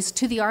go is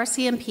to the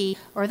RCMP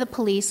or the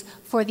police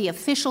for the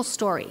official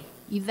story.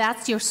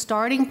 That's your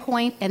starting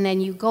point, and then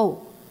you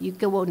go. You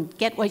go and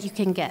get what you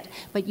can get.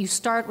 But you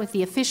start with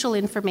the official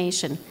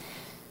information.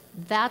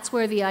 That's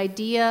where the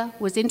idea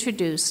was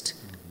introduced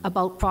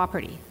about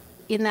property.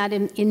 In that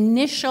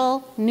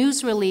initial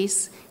news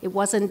release, it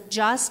wasn't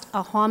just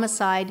a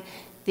homicide.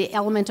 The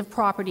element of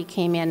property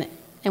came in,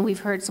 and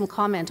we've heard some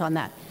comment on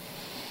that.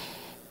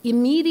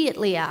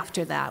 Immediately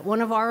after that,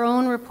 one of our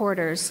own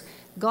reporters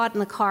got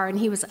in the car, and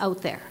he was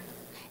out there.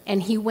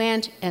 And he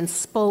went and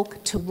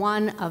spoke to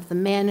one of the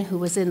men who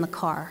was in the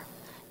car.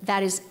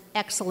 That is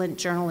excellent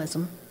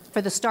journalism.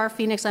 For the Star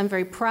Phoenix, I'm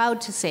very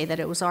proud to say that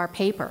it was our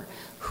paper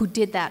who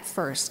did that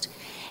first.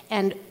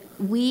 And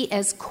we,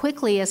 as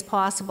quickly as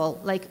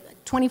possible,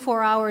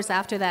 24 hours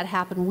after that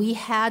happened, we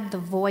had the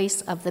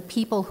voice of the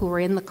people who were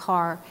in the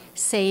car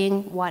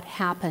saying what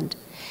happened.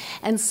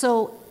 And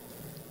so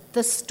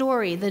the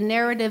story, the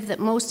narrative that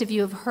most of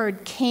you have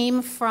heard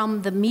came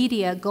from the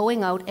media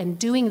going out and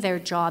doing their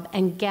job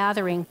and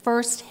gathering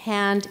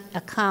first-hand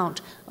account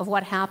of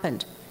what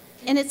happened.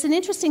 And it's an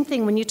interesting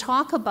thing when you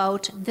talk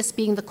about this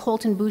being the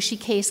Colten Boushie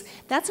case.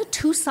 That's a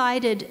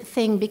two-sided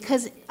thing,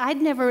 because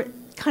I'd never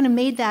kind of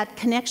made that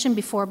connection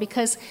before,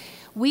 because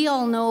we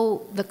all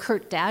know the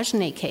Kurt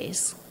Dagenais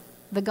case,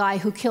 the guy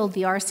who killed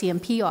the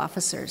RCMP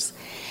officers.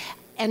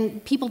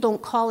 And people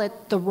don't call it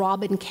the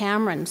Robin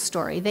Cameron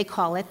story. They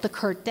call it the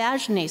Kurt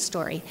Dagenais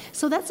story.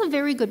 So that's a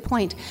very good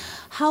point.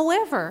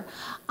 However,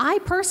 I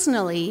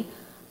personally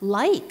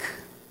like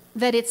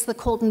that it's the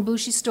Colten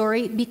Boushie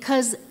story,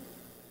 because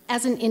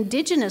as an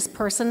Indigenous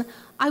person,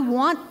 I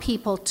want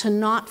people to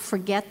not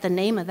forget the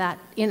name of that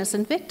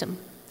innocent victim.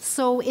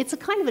 So it's a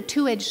kind of a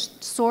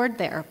two-edged sword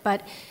there.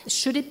 But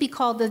should it be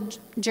called the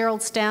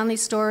Gerald Stanley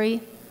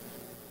story?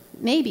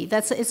 Maybe.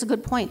 It's a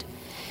good point.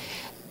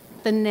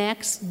 The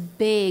next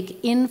big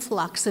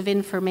influx of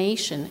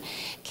information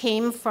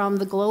came from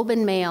the Globe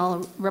and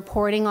Mail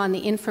reporting on the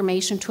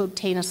information to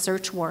obtain a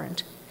search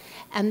warrant.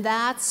 And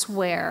that's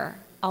where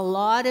a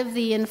lot of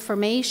the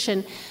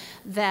information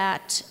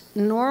that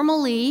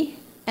normally,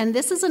 and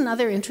this is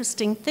another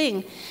interesting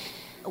thing,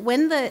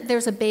 when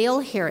there's a bail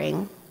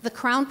hearing, the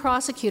Crown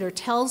prosecutor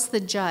tells the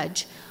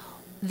judge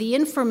the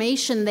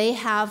information they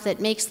have that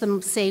makes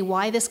them say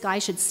why this guy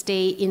should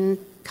stay in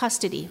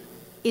custody.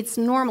 It's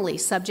normally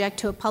subject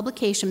to a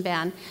publication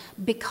ban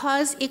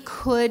because it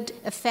could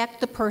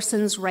affect the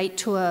person's right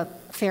to a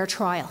fair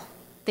trial.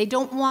 They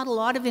don't want a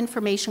lot of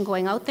information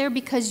going out there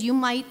because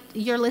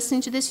you're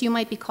listening to this, you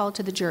might be called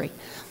to the jury.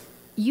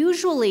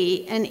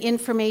 Usually, an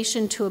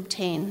information to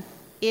obtain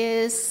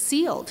is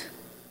sealed.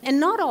 And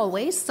not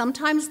always.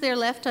 Sometimes they're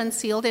left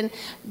unsealed, and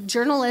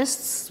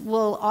journalists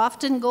will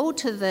often go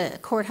to the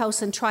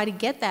courthouse and try to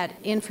get that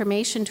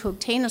information to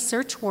obtain a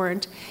search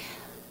warrant,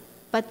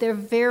 but they're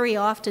very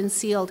often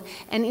sealed.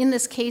 And in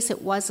this case,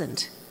 it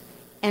wasn't.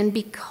 And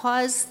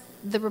because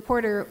the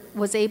reporter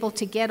was able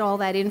to get all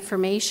that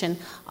information,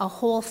 a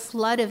whole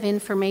flood of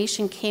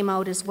information came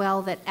out as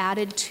well that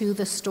added to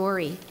the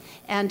story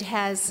and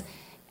has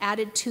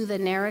added to the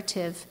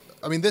narrative.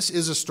 I mean, this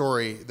is a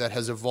story that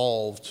has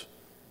evolved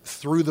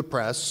through the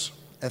press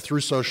and through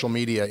social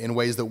media in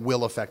ways that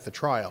will affect the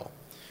trial,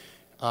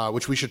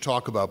 which we should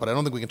talk about, but I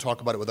don't think we can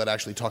talk about it without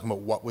actually talking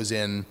about what was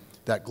in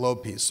that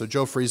Globe piece. So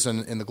Joe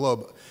Friesen in the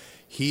Globe,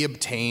 he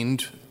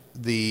obtained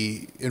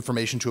the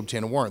information to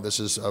obtain a warrant. This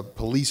is a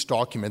police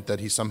document that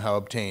he somehow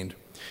obtained.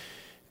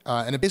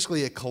 And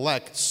it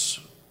collects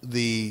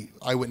the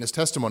eyewitness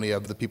testimony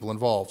of the people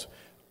involved.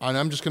 And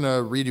I'm just going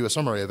to read you a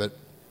summary of it.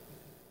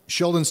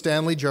 Sheldon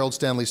Stanley, Gerald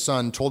Stanley's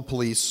son, told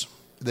police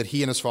that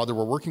he and his father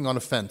were working on a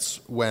fence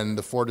when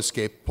the Ford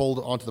Escape pulled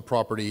onto the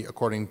property,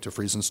 according to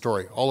Friesen's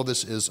story. All of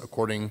this is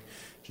according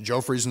to Joe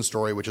Friesen's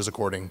story, which is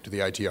according to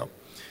the ITO.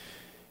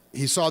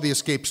 He saw the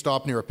Escape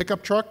stop near a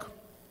pickup truck.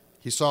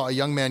 He saw a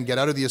young man get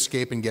out of the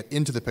Escape and get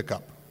into the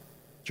pickup.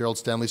 Gerald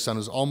Stanley's son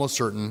is almost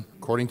certain,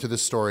 according to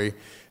this story,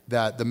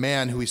 that the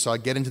man who he saw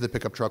get into the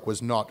pickup truck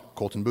was not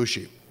Colten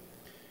Boushie.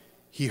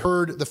 He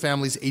heard the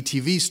family's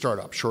ATV start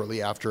up shortly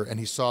after, and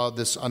he saw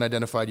this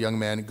unidentified young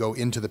man go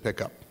into the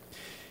pickup.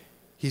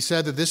 He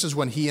said that this is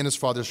when he and his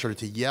father started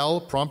to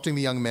yell, prompting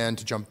the young man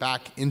to jump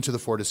back into the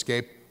Ford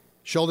Escape.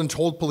 Sheldon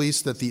told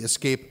police that the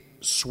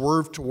Escape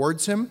swerved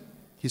towards him.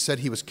 He said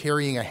he was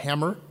carrying a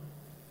hammer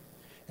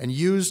and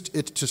used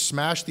it to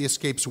smash the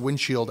Escape's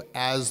windshield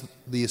as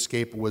the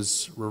Escape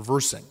was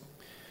reversing.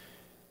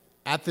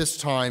 At this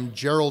time,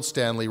 Gerald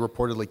Stanley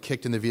reportedly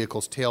kicked in the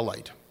vehicle's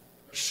taillight.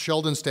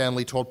 Sheldon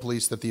Stanley told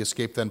police that the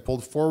Escape then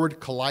pulled forward,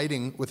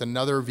 colliding with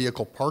another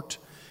vehicle parked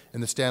in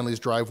the Stanley's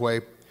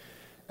driveway.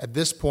 At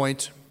this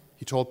point,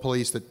 he told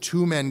police that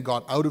two men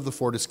got out of the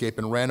Ford Escape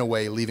and ran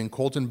away, leaving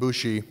Colten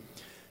Boushie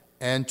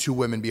and two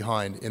women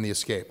behind in the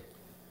Escape.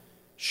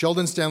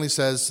 Sheldon Stanley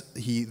says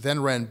he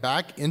then ran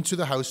back into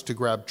the house to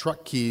grab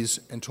truck keys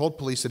and told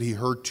police that he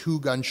heard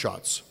two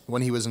gunshots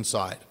when he was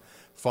inside,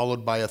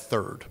 followed by a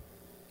third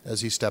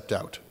as he stepped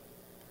out.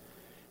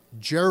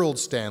 Gerald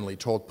Stanley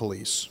told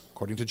police,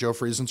 according to Joe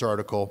Friesen's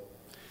article,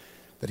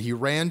 that he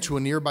ran to a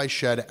nearby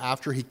shed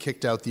after he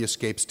kicked out the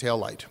Escape's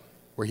taillight,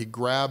 where he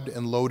grabbed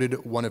and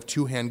loaded one of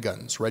two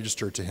handguns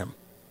registered to him.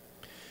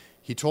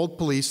 He told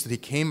police that he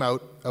came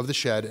out of the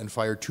shed and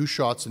fired two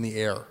shots in the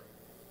air.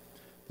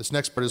 This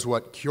next part is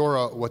what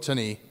Kiora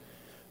Watani,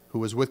 who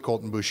was with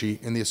Colten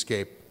Boushie in the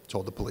Escape,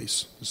 told the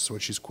police. This is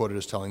what she's quoted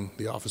as telling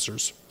the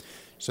officers.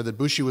 She said that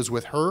Boushie was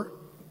with her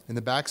in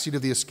the backseat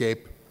of the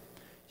Escape.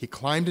 He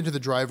climbed into the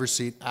driver's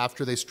seat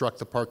after they struck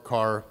the parked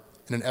car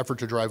in an effort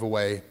to drive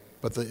away,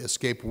 but the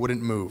Escape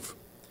wouldn't move.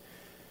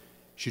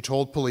 She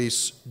told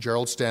police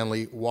Gerald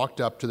Stanley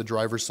walked up to the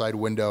driver's side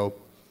window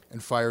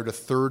and fired a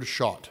third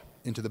shot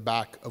into the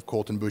back of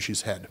Colten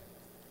Boushie's head.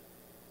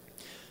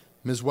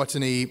 Ms.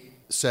 Watani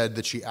said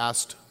that she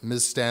asked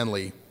Ms.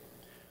 Stanley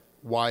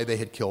why they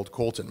had killed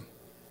Colten.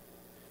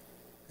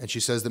 And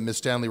she says that Ms.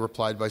 Stanley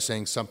replied by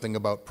saying something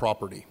about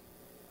property,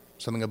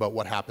 something about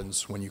what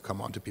happens when you come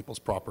onto people's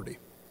property.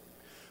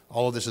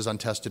 All of this is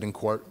untested in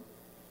court.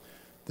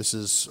 This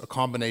is a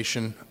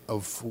combination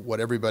of what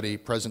everybody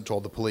present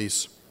told the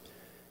police.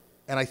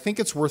 And I think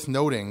it's worth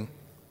noting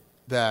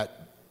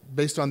that,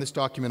 based on this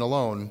document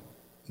alone,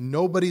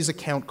 nobody's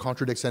account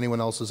contradicts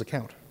anyone else's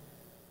account.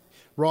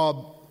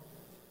 Rob,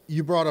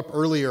 you brought up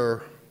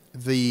earlier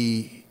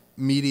the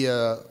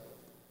media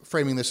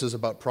framing this as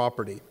about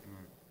property.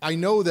 I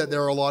know that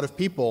there are a lot of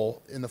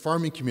people in the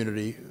farming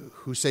community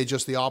who say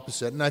just the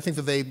opposite, and I think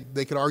that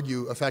they could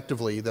argue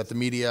effectively that the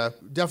media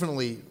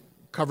definitely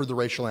covered the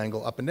racial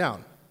angle up and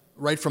down.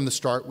 Right from the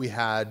start, we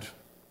had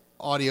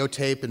audio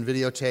tape and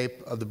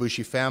videotape of the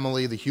Boushie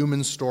family, the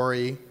human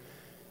story,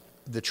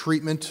 the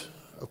treatment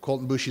of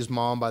Colten Boushie's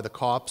mom by the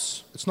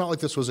cops. It's not like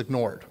this was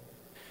ignored.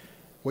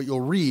 What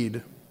you'll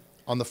read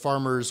on the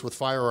Farmers with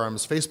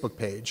Firearms Facebook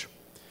page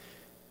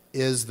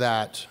is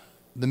that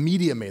the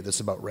media made this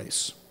about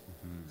race,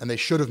 and they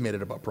should have made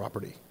it about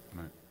property.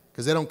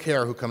 Because they don't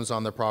care who comes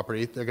on their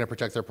property. They're going to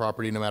protect their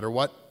property no matter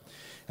what.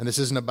 And this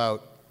isn't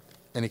about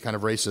any kind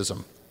of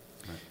racism.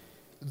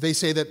 They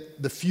say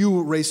that the few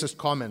racist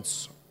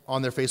comments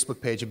on their Facebook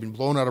page have been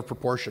blown out of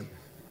proportion,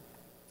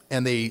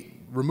 and they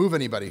remove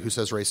anybody who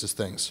says racist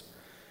things.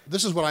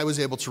 This is what I was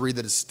able to read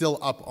that is still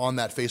up on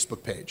that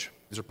Facebook page.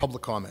 These are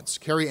public comments.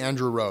 Carrie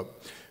Andrew wrote,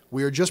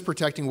 "We are just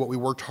protecting what we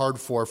worked hard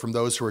for from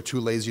those who are too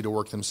lazy to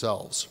work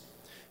themselves."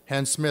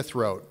 Hans Smith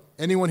wrote,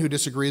 "Anyone who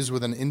disagrees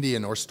with an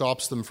Indian or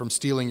stops them from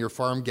stealing your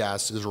farm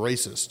gas is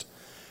racist.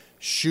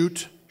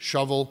 Shoot,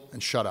 shovel,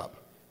 and shut up."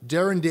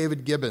 Darren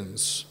David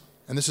Gibbons,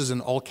 and this is in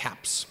all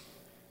caps,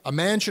 "A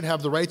man should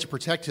have the right to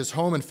protect his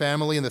home and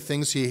family and the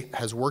things he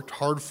has worked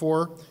hard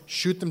for.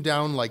 Shoot them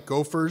down like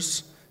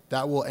gophers.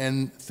 That will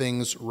end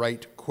things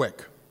right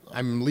quick."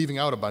 I'm leaving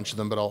out a bunch of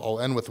them, but I'll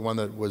end with the one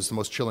that was the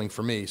most chilling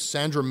for me.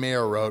 Sandra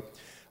Mayer wrote,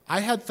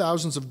 "I had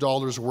thousands of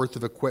dollars worth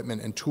of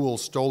equipment and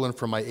tools stolen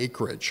from my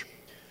acreage.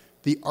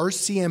 The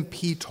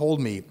RCMP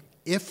told me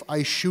if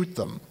I shoot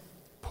them,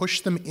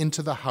 push them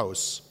into the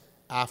house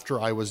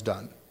after I was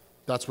done."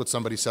 That's what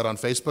somebody said on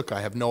Facebook. I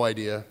have no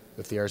idea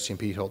if the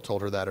RCMP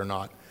told her that or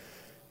not.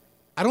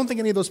 I don't think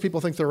any of those people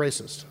think they're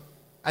racist.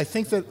 I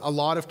think that a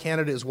lot of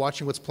Canada is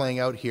watching what's playing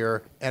out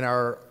here and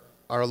are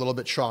a little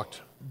bit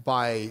shocked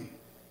by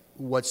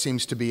what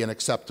seems to be an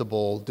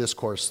acceptable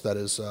discourse that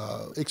is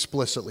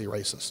explicitly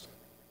racist.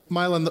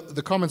 Mylan,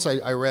 the comments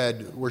I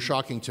read were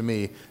shocking to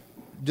me.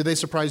 Did they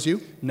surprise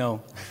you?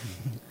 No.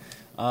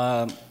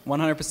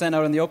 100%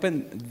 out in the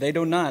open, they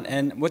do not.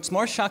 And what's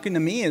more shocking to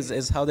me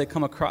is how they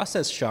come across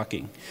as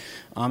shocking,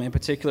 in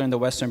particular in the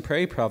Western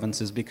Prairie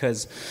provinces,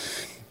 because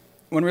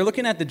when we're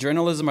looking at the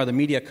journalism or the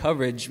media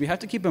coverage, we have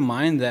to keep in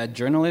mind that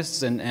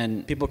journalists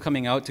and people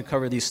coming out to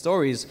cover these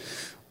stories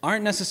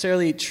aren't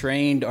necessarily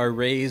trained or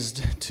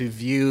raised to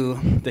view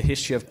the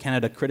history of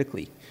Canada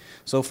critically.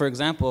 So, for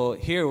example,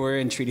 here we're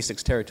in Treaty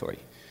 6 territory.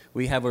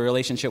 We have a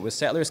relationship with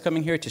settlers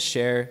coming here to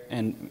share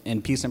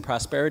in peace and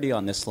prosperity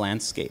on this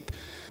landscape.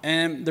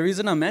 And the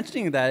reason I'm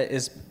mentioning that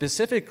is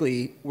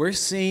specifically we're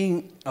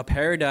seeing a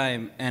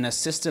paradigm and a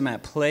system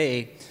at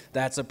play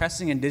that's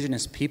oppressing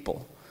Indigenous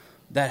people.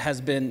 That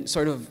has been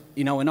sort of,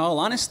 in all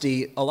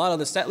honesty, a lot of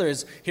the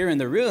settlers here in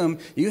the room,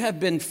 you have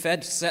been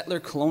fed settler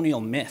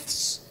colonial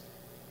myths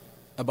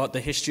about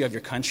the history of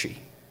your country,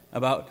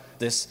 about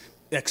this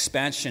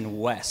expansion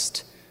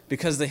west.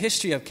 Because the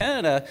history of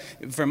Canada,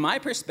 from my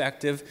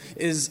perspective,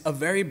 is a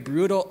very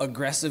brutal,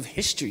 aggressive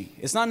history.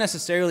 It's not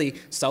necessarily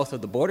south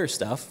of the border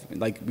stuff,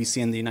 like we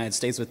see in the United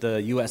States with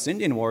the U.S.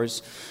 Indian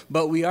Wars,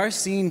 but we are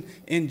seeing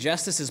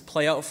injustices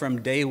play out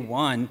from day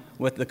one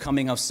with the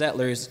coming of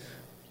settlers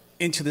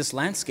into this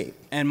landscape.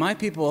 And my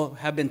people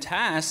have been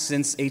tasked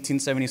since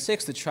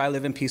 1876 to try to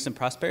live in peace and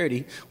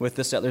prosperity with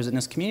the settlers in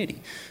this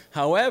community.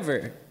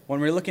 However, when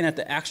we're looking at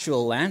the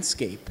actual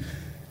landscape,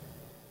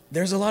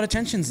 there's a lot of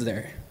tensions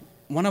there.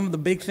 One of the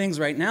big things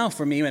right now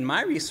for me in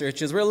my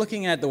research is we're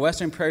looking at the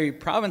Western Prairie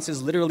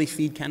provinces literally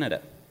feed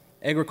Canada.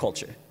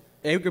 Agriculture.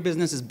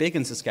 Agribusiness is big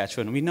in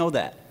Saskatchewan. We know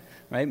that,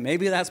 right?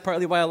 Maybe that's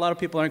partly why a lot of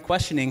people aren't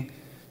questioning,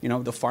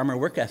 the farmer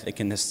work ethic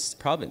in this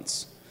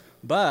province.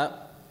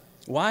 But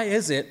why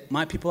is it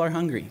my people are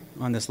hungry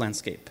on this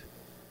landscape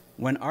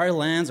when our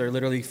lands are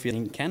literally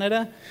feeding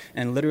Canada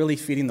and literally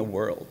feeding the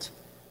world?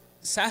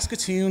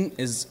 Saskatoon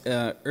is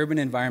an urban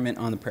environment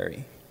on the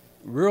prairie.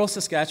 Rural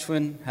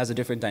Saskatchewan has a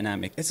different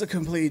dynamic. It's a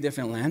completely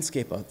different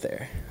landscape out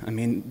there. I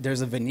mean,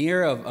 there's a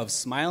veneer of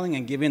smiling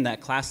and giving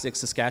that classic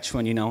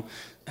Saskatchewan,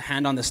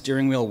 hand on the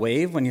steering wheel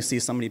wave when you see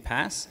somebody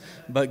pass.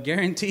 But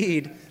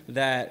guaranteed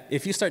that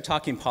if you start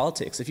talking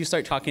politics, if you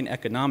start talking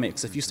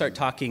economics, if you start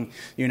talking,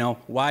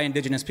 why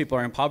Indigenous people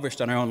are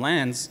impoverished on our own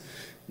lands,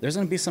 there's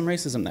going to be some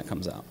racism that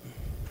comes out.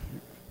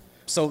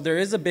 So there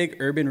is a big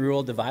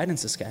urban-rural divide in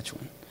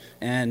Saskatchewan.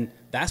 And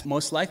that's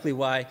most likely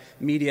why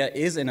media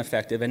is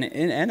ineffective and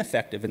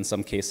ineffective in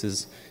some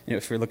cases,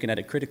 if you're looking at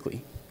it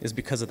critically, is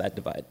because of that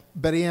divide.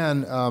 Betty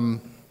Ann,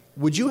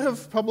 would you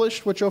have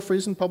published what Joe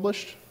Friesen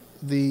published,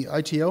 the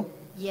ITO?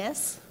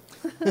 Yes.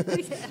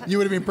 You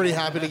would have been pretty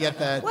happy to get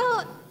that?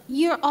 Well,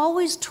 you're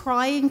always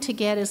trying to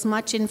get as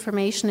much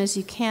information as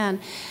you can,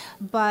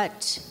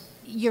 but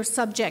you're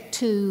subject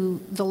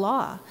to the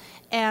law.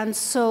 And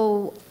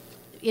so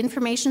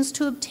informations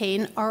to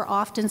obtain are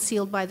often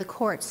sealed by the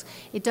courts.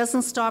 It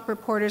doesn't stop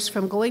reporters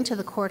from going to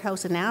the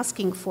courthouse and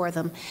asking for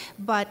them,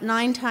 but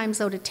 9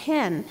 times out of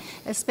 10,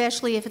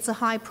 especially if it's a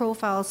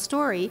high-profile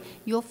story,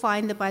 you'll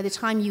find that by the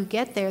time you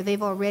get there,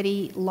 they've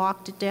already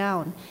locked it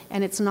down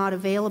and it's not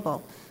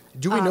available.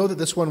 Do we know that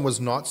this one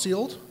was not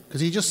sealed? Because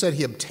he just said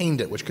he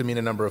obtained it, which could mean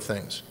a number of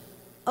things.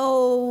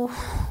 Oh,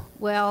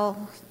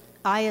 well,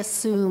 I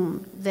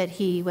assume that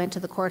he went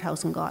to the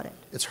courthouse and got it.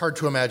 It's hard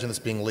to imagine this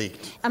being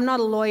leaked. I'm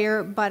not a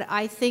lawyer, but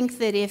I think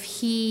that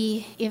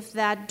if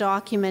that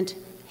document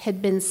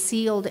had been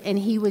sealed and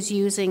he was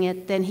using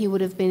it, then he would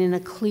have been in a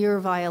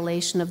clear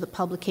violation of the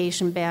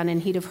publication ban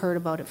and he'd have heard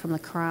about it from the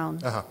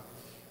Crown.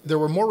 There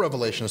were more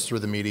revelations through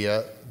the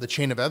media, the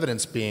chain of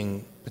evidence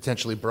being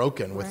potentially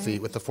broken, with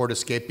the Ford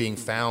Escape being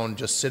found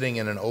just sitting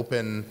in an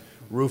open,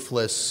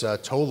 roofless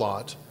tow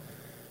lot,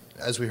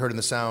 as we heard in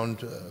the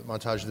sound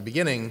montage at the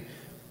beginning,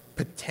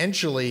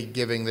 potentially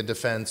giving the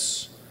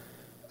defense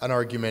an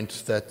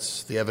argument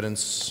that the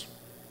evidence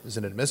is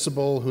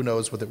inadmissible. Who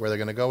knows where they're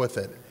going to go with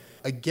it.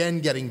 Again,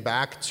 getting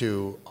back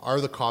to,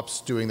 are the cops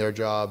doing their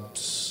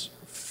jobs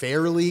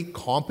fairly,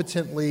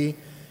 competently?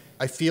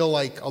 I feel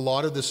like a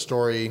lot of this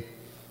story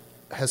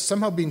has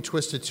somehow been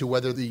twisted to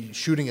whether the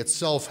shooting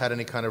itself had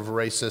any kind of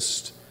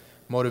racist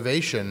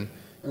motivation,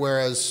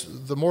 whereas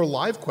the more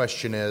live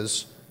question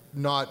is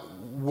not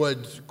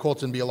would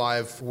Colton be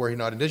alive were he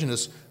not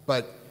Indigenous,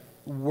 but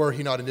were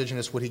he not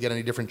Indigenous, would he get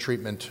any different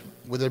treatment?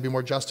 Would there be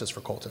more justice for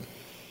Colton?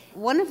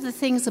 One of the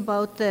things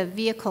about the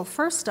vehicle,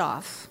 first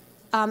off,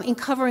 in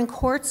covering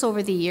courts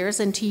over the years,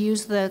 and to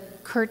use the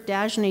Kurt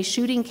Dagenais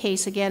shooting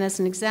case again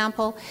as an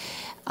example,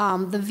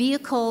 the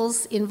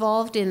vehicles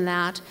involved in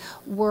that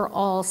were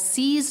all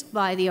seized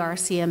by the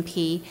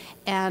RCMP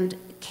and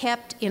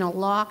kept in a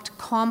locked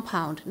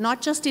compound,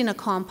 not just in a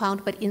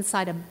compound, but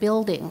inside a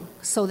building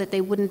so that they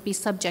wouldn't be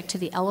subject to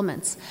the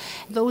elements.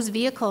 Those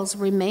vehicles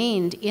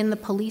remained in the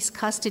police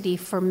custody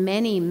for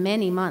many,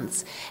 many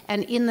months.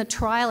 And in the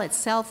trial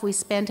itself, we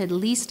spent at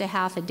least a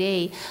half a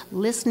day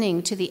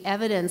listening to the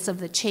evidence of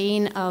the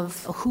chain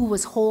of who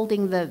was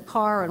holding the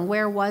car and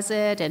where was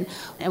it and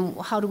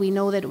how do we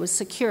know that it was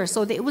secure.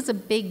 So it was a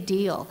big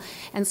deal.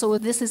 And so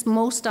this is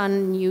most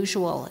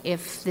unusual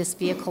if this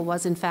vehicle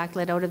was in fact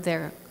let out of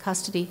their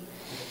custody.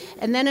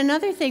 And then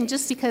another thing,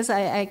 just because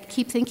I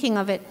keep thinking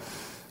of it,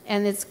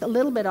 and it's a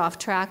little bit off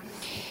track,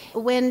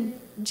 when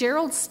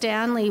Gerald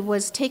Stanley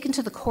was taken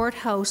to the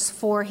courthouse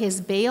for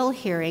his bail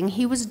hearing,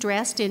 he was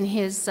dressed in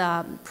his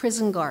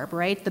prison garb,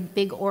 right, the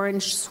big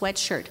orange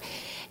sweatshirt.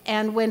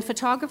 And when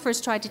photographers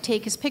tried to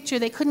take his picture,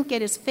 they couldn't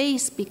get his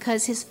face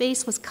because his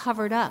face was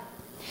covered up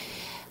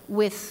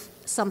with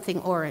something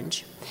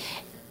orange.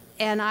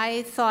 And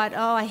I thought,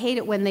 oh, I hate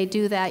it when they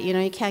do that. You know,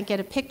 you can't get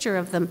a picture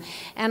of them.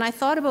 And I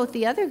thought about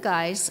the other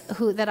guys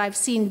that I've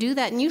seen do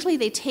that. And usually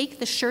they take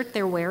the shirt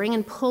they're wearing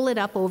and pull it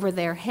up over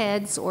their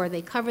heads or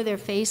they cover their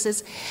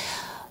faces.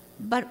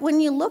 But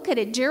when you look at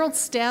it, Gerald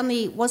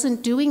Stanley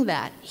wasn't doing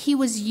that. He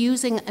was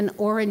using an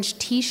orange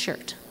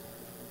T-shirt.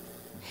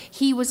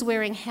 He was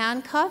wearing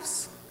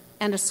handcuffs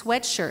and a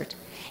sweatshirt.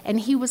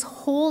 And he was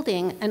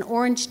holding an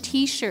orange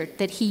T-shirt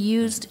that he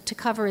used to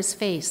cover his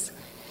face.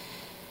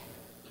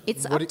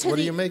 What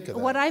do you make of that?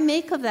 What I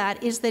make of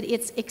that is that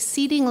it's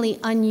exceedingly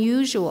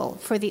unusual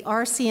for the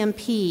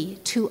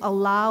RCMP to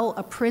allow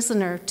a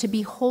prisoner to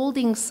be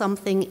holding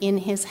something in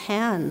his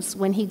hands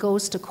when he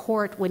goes to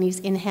court, when he's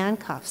in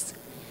handcuffs.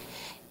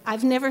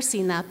 I've never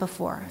seen that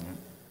before.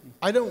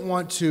 I don't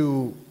want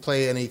to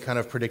play any kind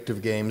of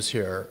predictive games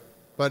here,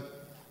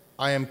 but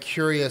I am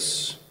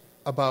curious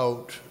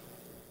about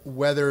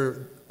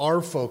whether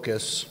our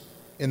focus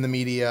in the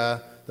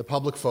media, the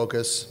public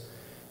focus,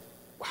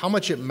 how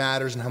much it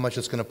matters and how much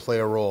it's going to play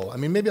a role. I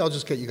mean, maybe I'll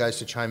just get you guys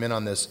to chime in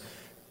on this.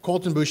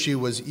 Colton Boushie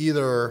was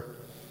either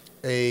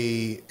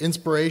an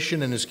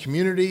inspiration in his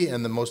community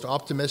and the most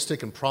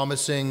optimistic and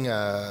promising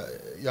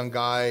young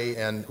guy,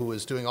 and who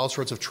was doing all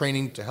sorts of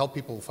training to help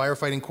people,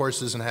 firefighting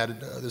courses, and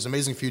had this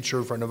amazing future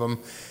in front of him,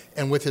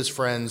 and with his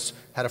friends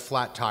had a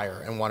flat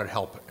tire and wanted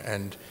help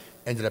and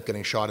ended up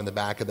getting shot in the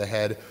back of the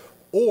head.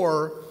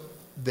 Or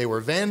they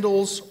were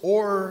vandals,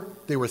 or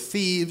they were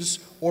thieves,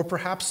 or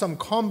perhaps some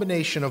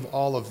combination of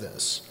all of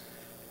this.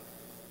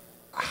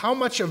 How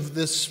much of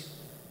this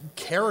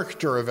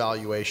character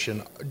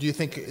evaluation do you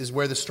think is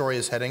where the story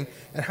is heading,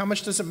 and how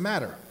much does it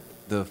matter?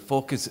 The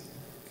focus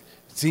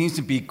seems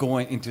to be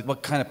going into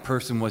what kind of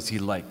person was he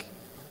like.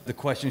 The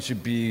question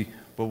should be,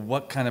 well,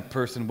 what kind of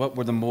person, what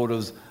were the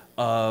motives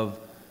of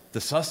the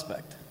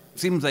suspect? It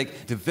seems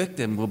like the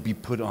victim will be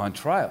put on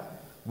trial,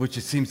 which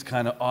it seems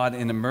kind of odd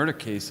in a murder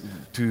case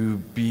to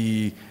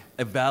be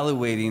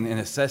evaluating and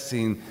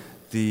assessing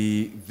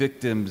the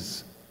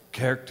victim's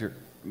character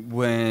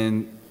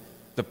when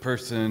the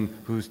person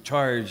who's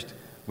charged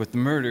with the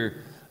murder,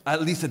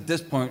 at least at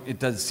this point, it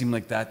does seem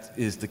like that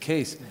is the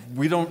case.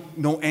 We don't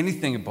know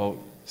anything about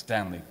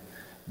Stanley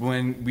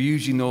when we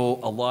usually know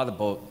a lot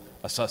about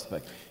a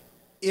suspect.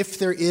 If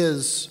there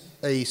is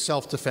a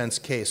self-defense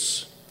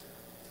case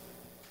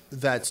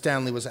that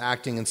Stanley was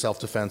acting in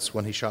self-defense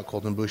when he shot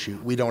Colton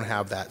Boushie, we don't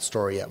have that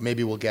story yet.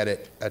 Maybe we'll get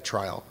it at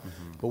trial,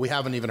 but we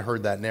haven't even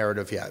heard that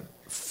narrative yet.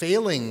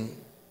 Failing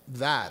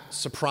that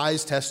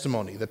surprise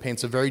testimony that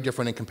paints a very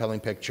different and compelling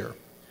picture.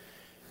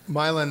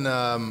 Mylan,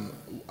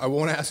 I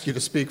won't ask you to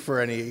speak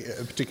for any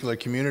particular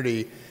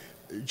community,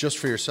 just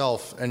for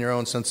yourself and your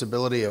own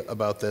sensibility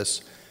about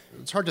this.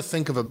 It's hard to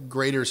think of a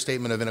greater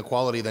statement of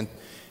inequality than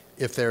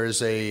if there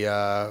is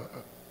a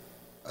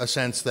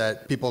sense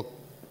that people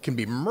can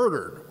be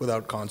murdered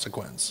without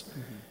consequence.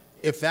 Mm-hmm.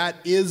 If that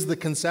is the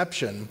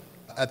conception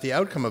at the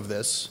outcome of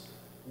this,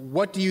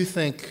 what do you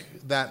think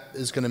that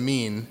is going to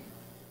mean?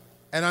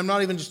 And I'm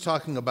not even just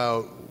talking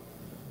about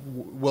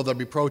will there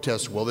be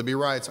protests, will there be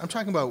riots? I'm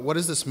talking about what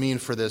does this mean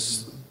for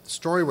this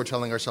story we're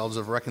telling ourselves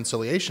of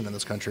reconciliation in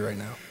this country right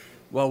now?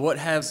 Well, what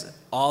has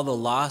all the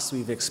loss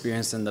we've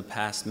experienced in the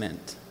past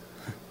meant?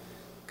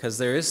 Because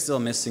there is still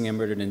missing and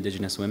murdered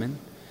Indigenous women.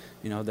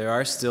 You know, there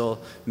are still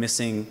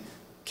missing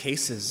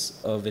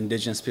cases of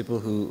Indigenous people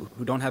who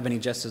don't have any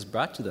justice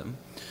brought to them.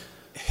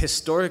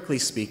 Historically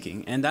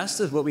speaking, and that's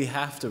what we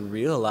have to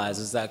realize,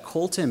 is that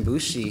Colton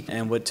Boushie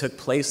and what took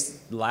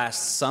place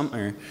last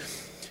summer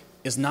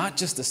is not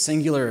just a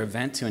singular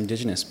event to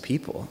Indigenous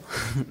people.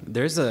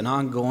 There's an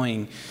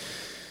ongoing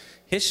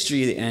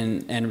history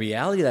and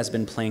reality that's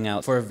been playing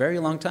out for a very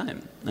long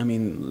time. I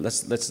mean,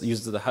 let's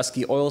use the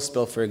Husky oil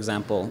spill, for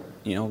example.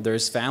 You know,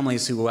 there's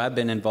families who have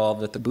been involved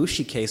with the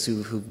Bushi case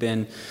who've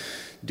been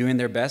doing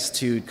their best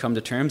to come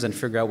to terms and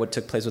figure out what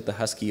took place with the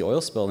Husky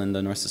oil spill in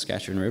the North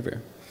Saskatchewan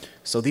River.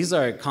 So these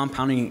are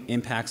compounding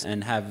impacts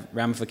and have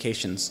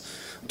ramifications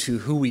to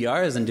who we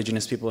are as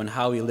Indigenous people and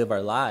how we live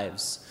our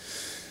lives.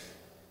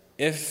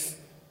 If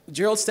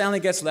Gerald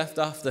Stanley gets left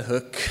off the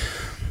hook,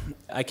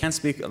 I can't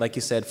speak, like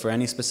you said, for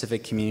any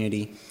specific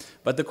community,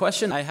 but the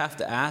question I have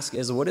to ask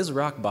is, what is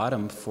rock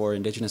bottom for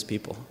Indigenous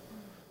people?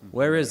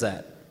 Where is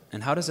that?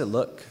 And how does it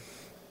look?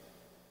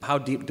 How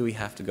deep do we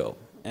have to go?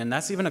 And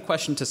that's even a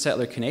question to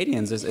settler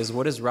Canadians, is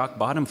what is rock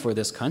bottom for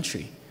this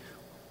country?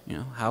 You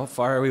know, how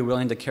far are we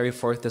willing to carry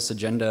forth this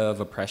agenda of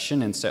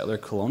oppression and settler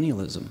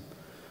colonialism?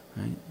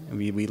 Right?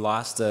 We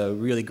lost a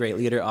really great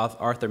leader,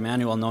 Arthur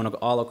Manuel, known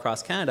all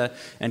across Canada,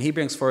 and he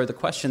brings forward the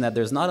question that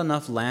there's not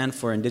enough land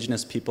for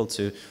Indigenous people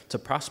to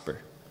prosper.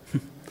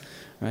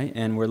 Right?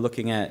 And we're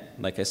looking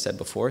at, like I said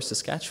before,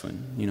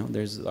 Saskatchewan. You know,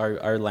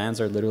 our lands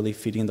are literally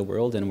feeding the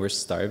world, and we're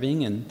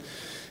starving, and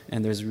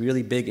there's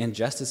really big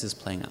injustices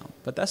playing out.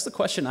 But that's the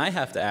question I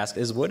have to ask: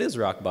 is what is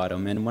rock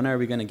bottom, and when are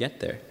we going to get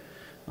there?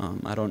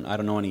 I don't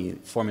know any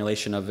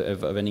formulation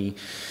of any,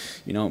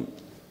 you know,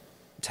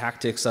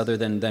 tactics other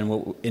than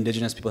what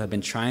Indigenous people have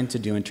been trying to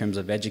do in terms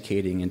of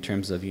educating, in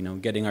terms of, you know,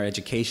 getting our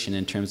education,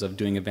 in terms of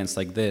doing events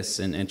like this,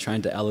 and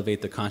trying to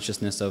elevate the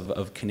consciousness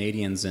of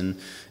Canadians and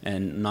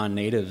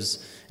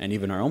non-natives and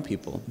even our own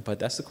people. But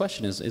that's the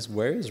question: is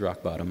where is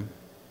rock bottom?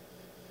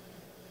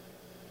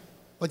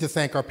 I'd like to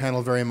thank our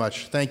panel very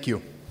much. Thank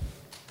you.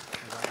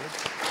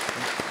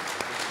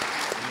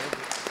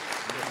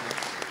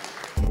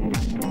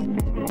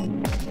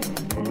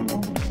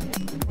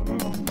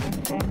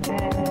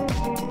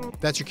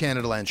 That's your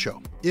Canada Land Show.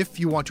 If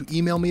you want to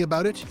email me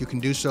about it, you can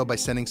do so by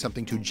sending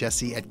something to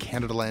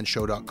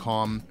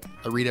jesse@canadalandshow.com.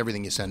 I read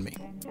everything you send me.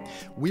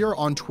 We are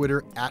on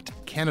Twitter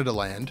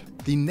 @CanadaLand.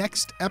 The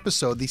next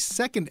episode, the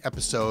second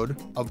episode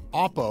of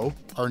Oppo,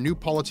 our new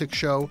politics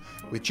show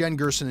with Jen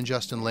Gerson and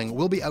Justin Ling,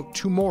 will be out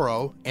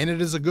tomorrow, and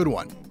it is a good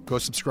one. Go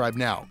subscribe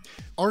now.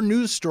 Our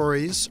news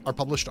stories are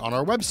published on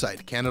our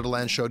website,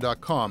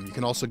 CanadaLandShow.com. You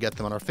can also get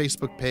them on our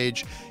Facebook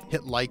page.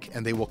 Hit like,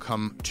 and they will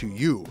come to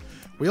you.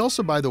 We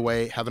also, by the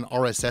way, have an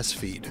RSS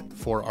feed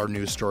for our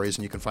news stories,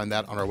 and you can find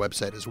that on our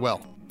website as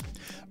well.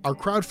 Our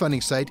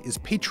crowdfunding site is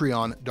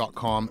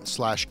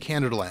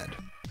patreon.com/CanadaLand.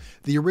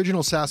 The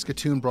original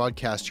Saskatoon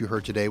broadcast you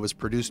heard today was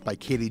produced by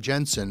Katie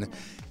Jensen,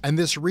 and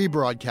this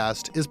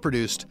rebroadcast is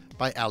produced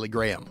by Ali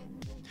Graham.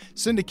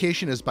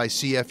 Syndication is by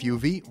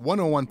CFUV,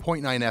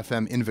 101.9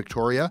 FM in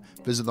Victoria.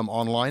 Visit them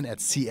online at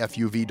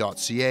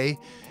cfuv.ca.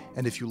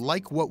 And if you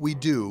like what we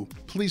do,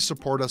 please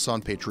support us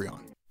on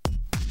Patreon.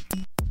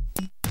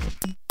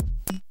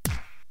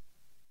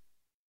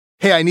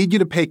 Hey, I need you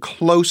to pay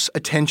close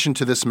attention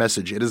to this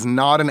message. It is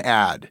not an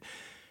ad.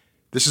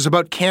 This is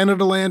about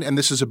Canada Land, and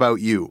this is about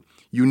you.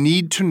 You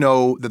need to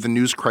know that the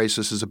news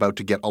crisis is about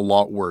to get a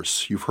lot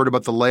worse. You've heard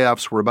about the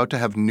layoffs. We're about to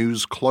have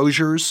news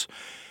closures,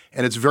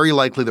 and it's very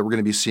likely that we're going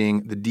to be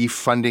seeing the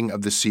defunding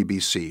of the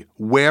CBC.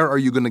 Where are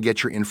you going to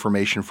get your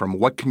information from?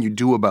 What can you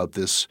do about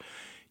this?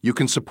 You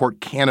can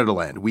support Canada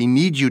Land. We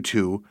need you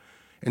to.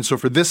 And so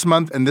for this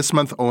month and this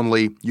month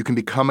only, you can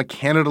become a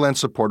Canada Land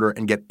supporter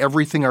and get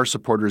everything our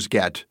supporters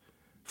get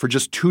for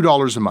just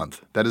 $2 a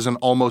month. That is an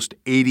almost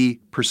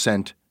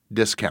 80%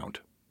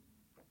 discount.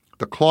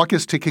 The clock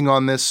is ticking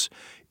on this.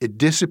 It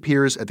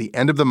disappears at the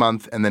end of the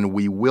month, and then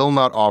we will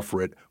not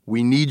offer it.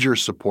 We need your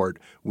support.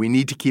 We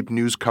need to keep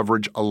news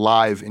coverage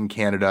alive in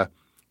Canada.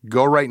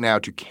 Go right now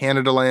to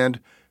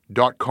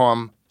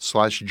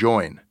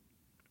CanadaLand.com/join.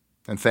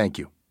 And thank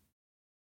you.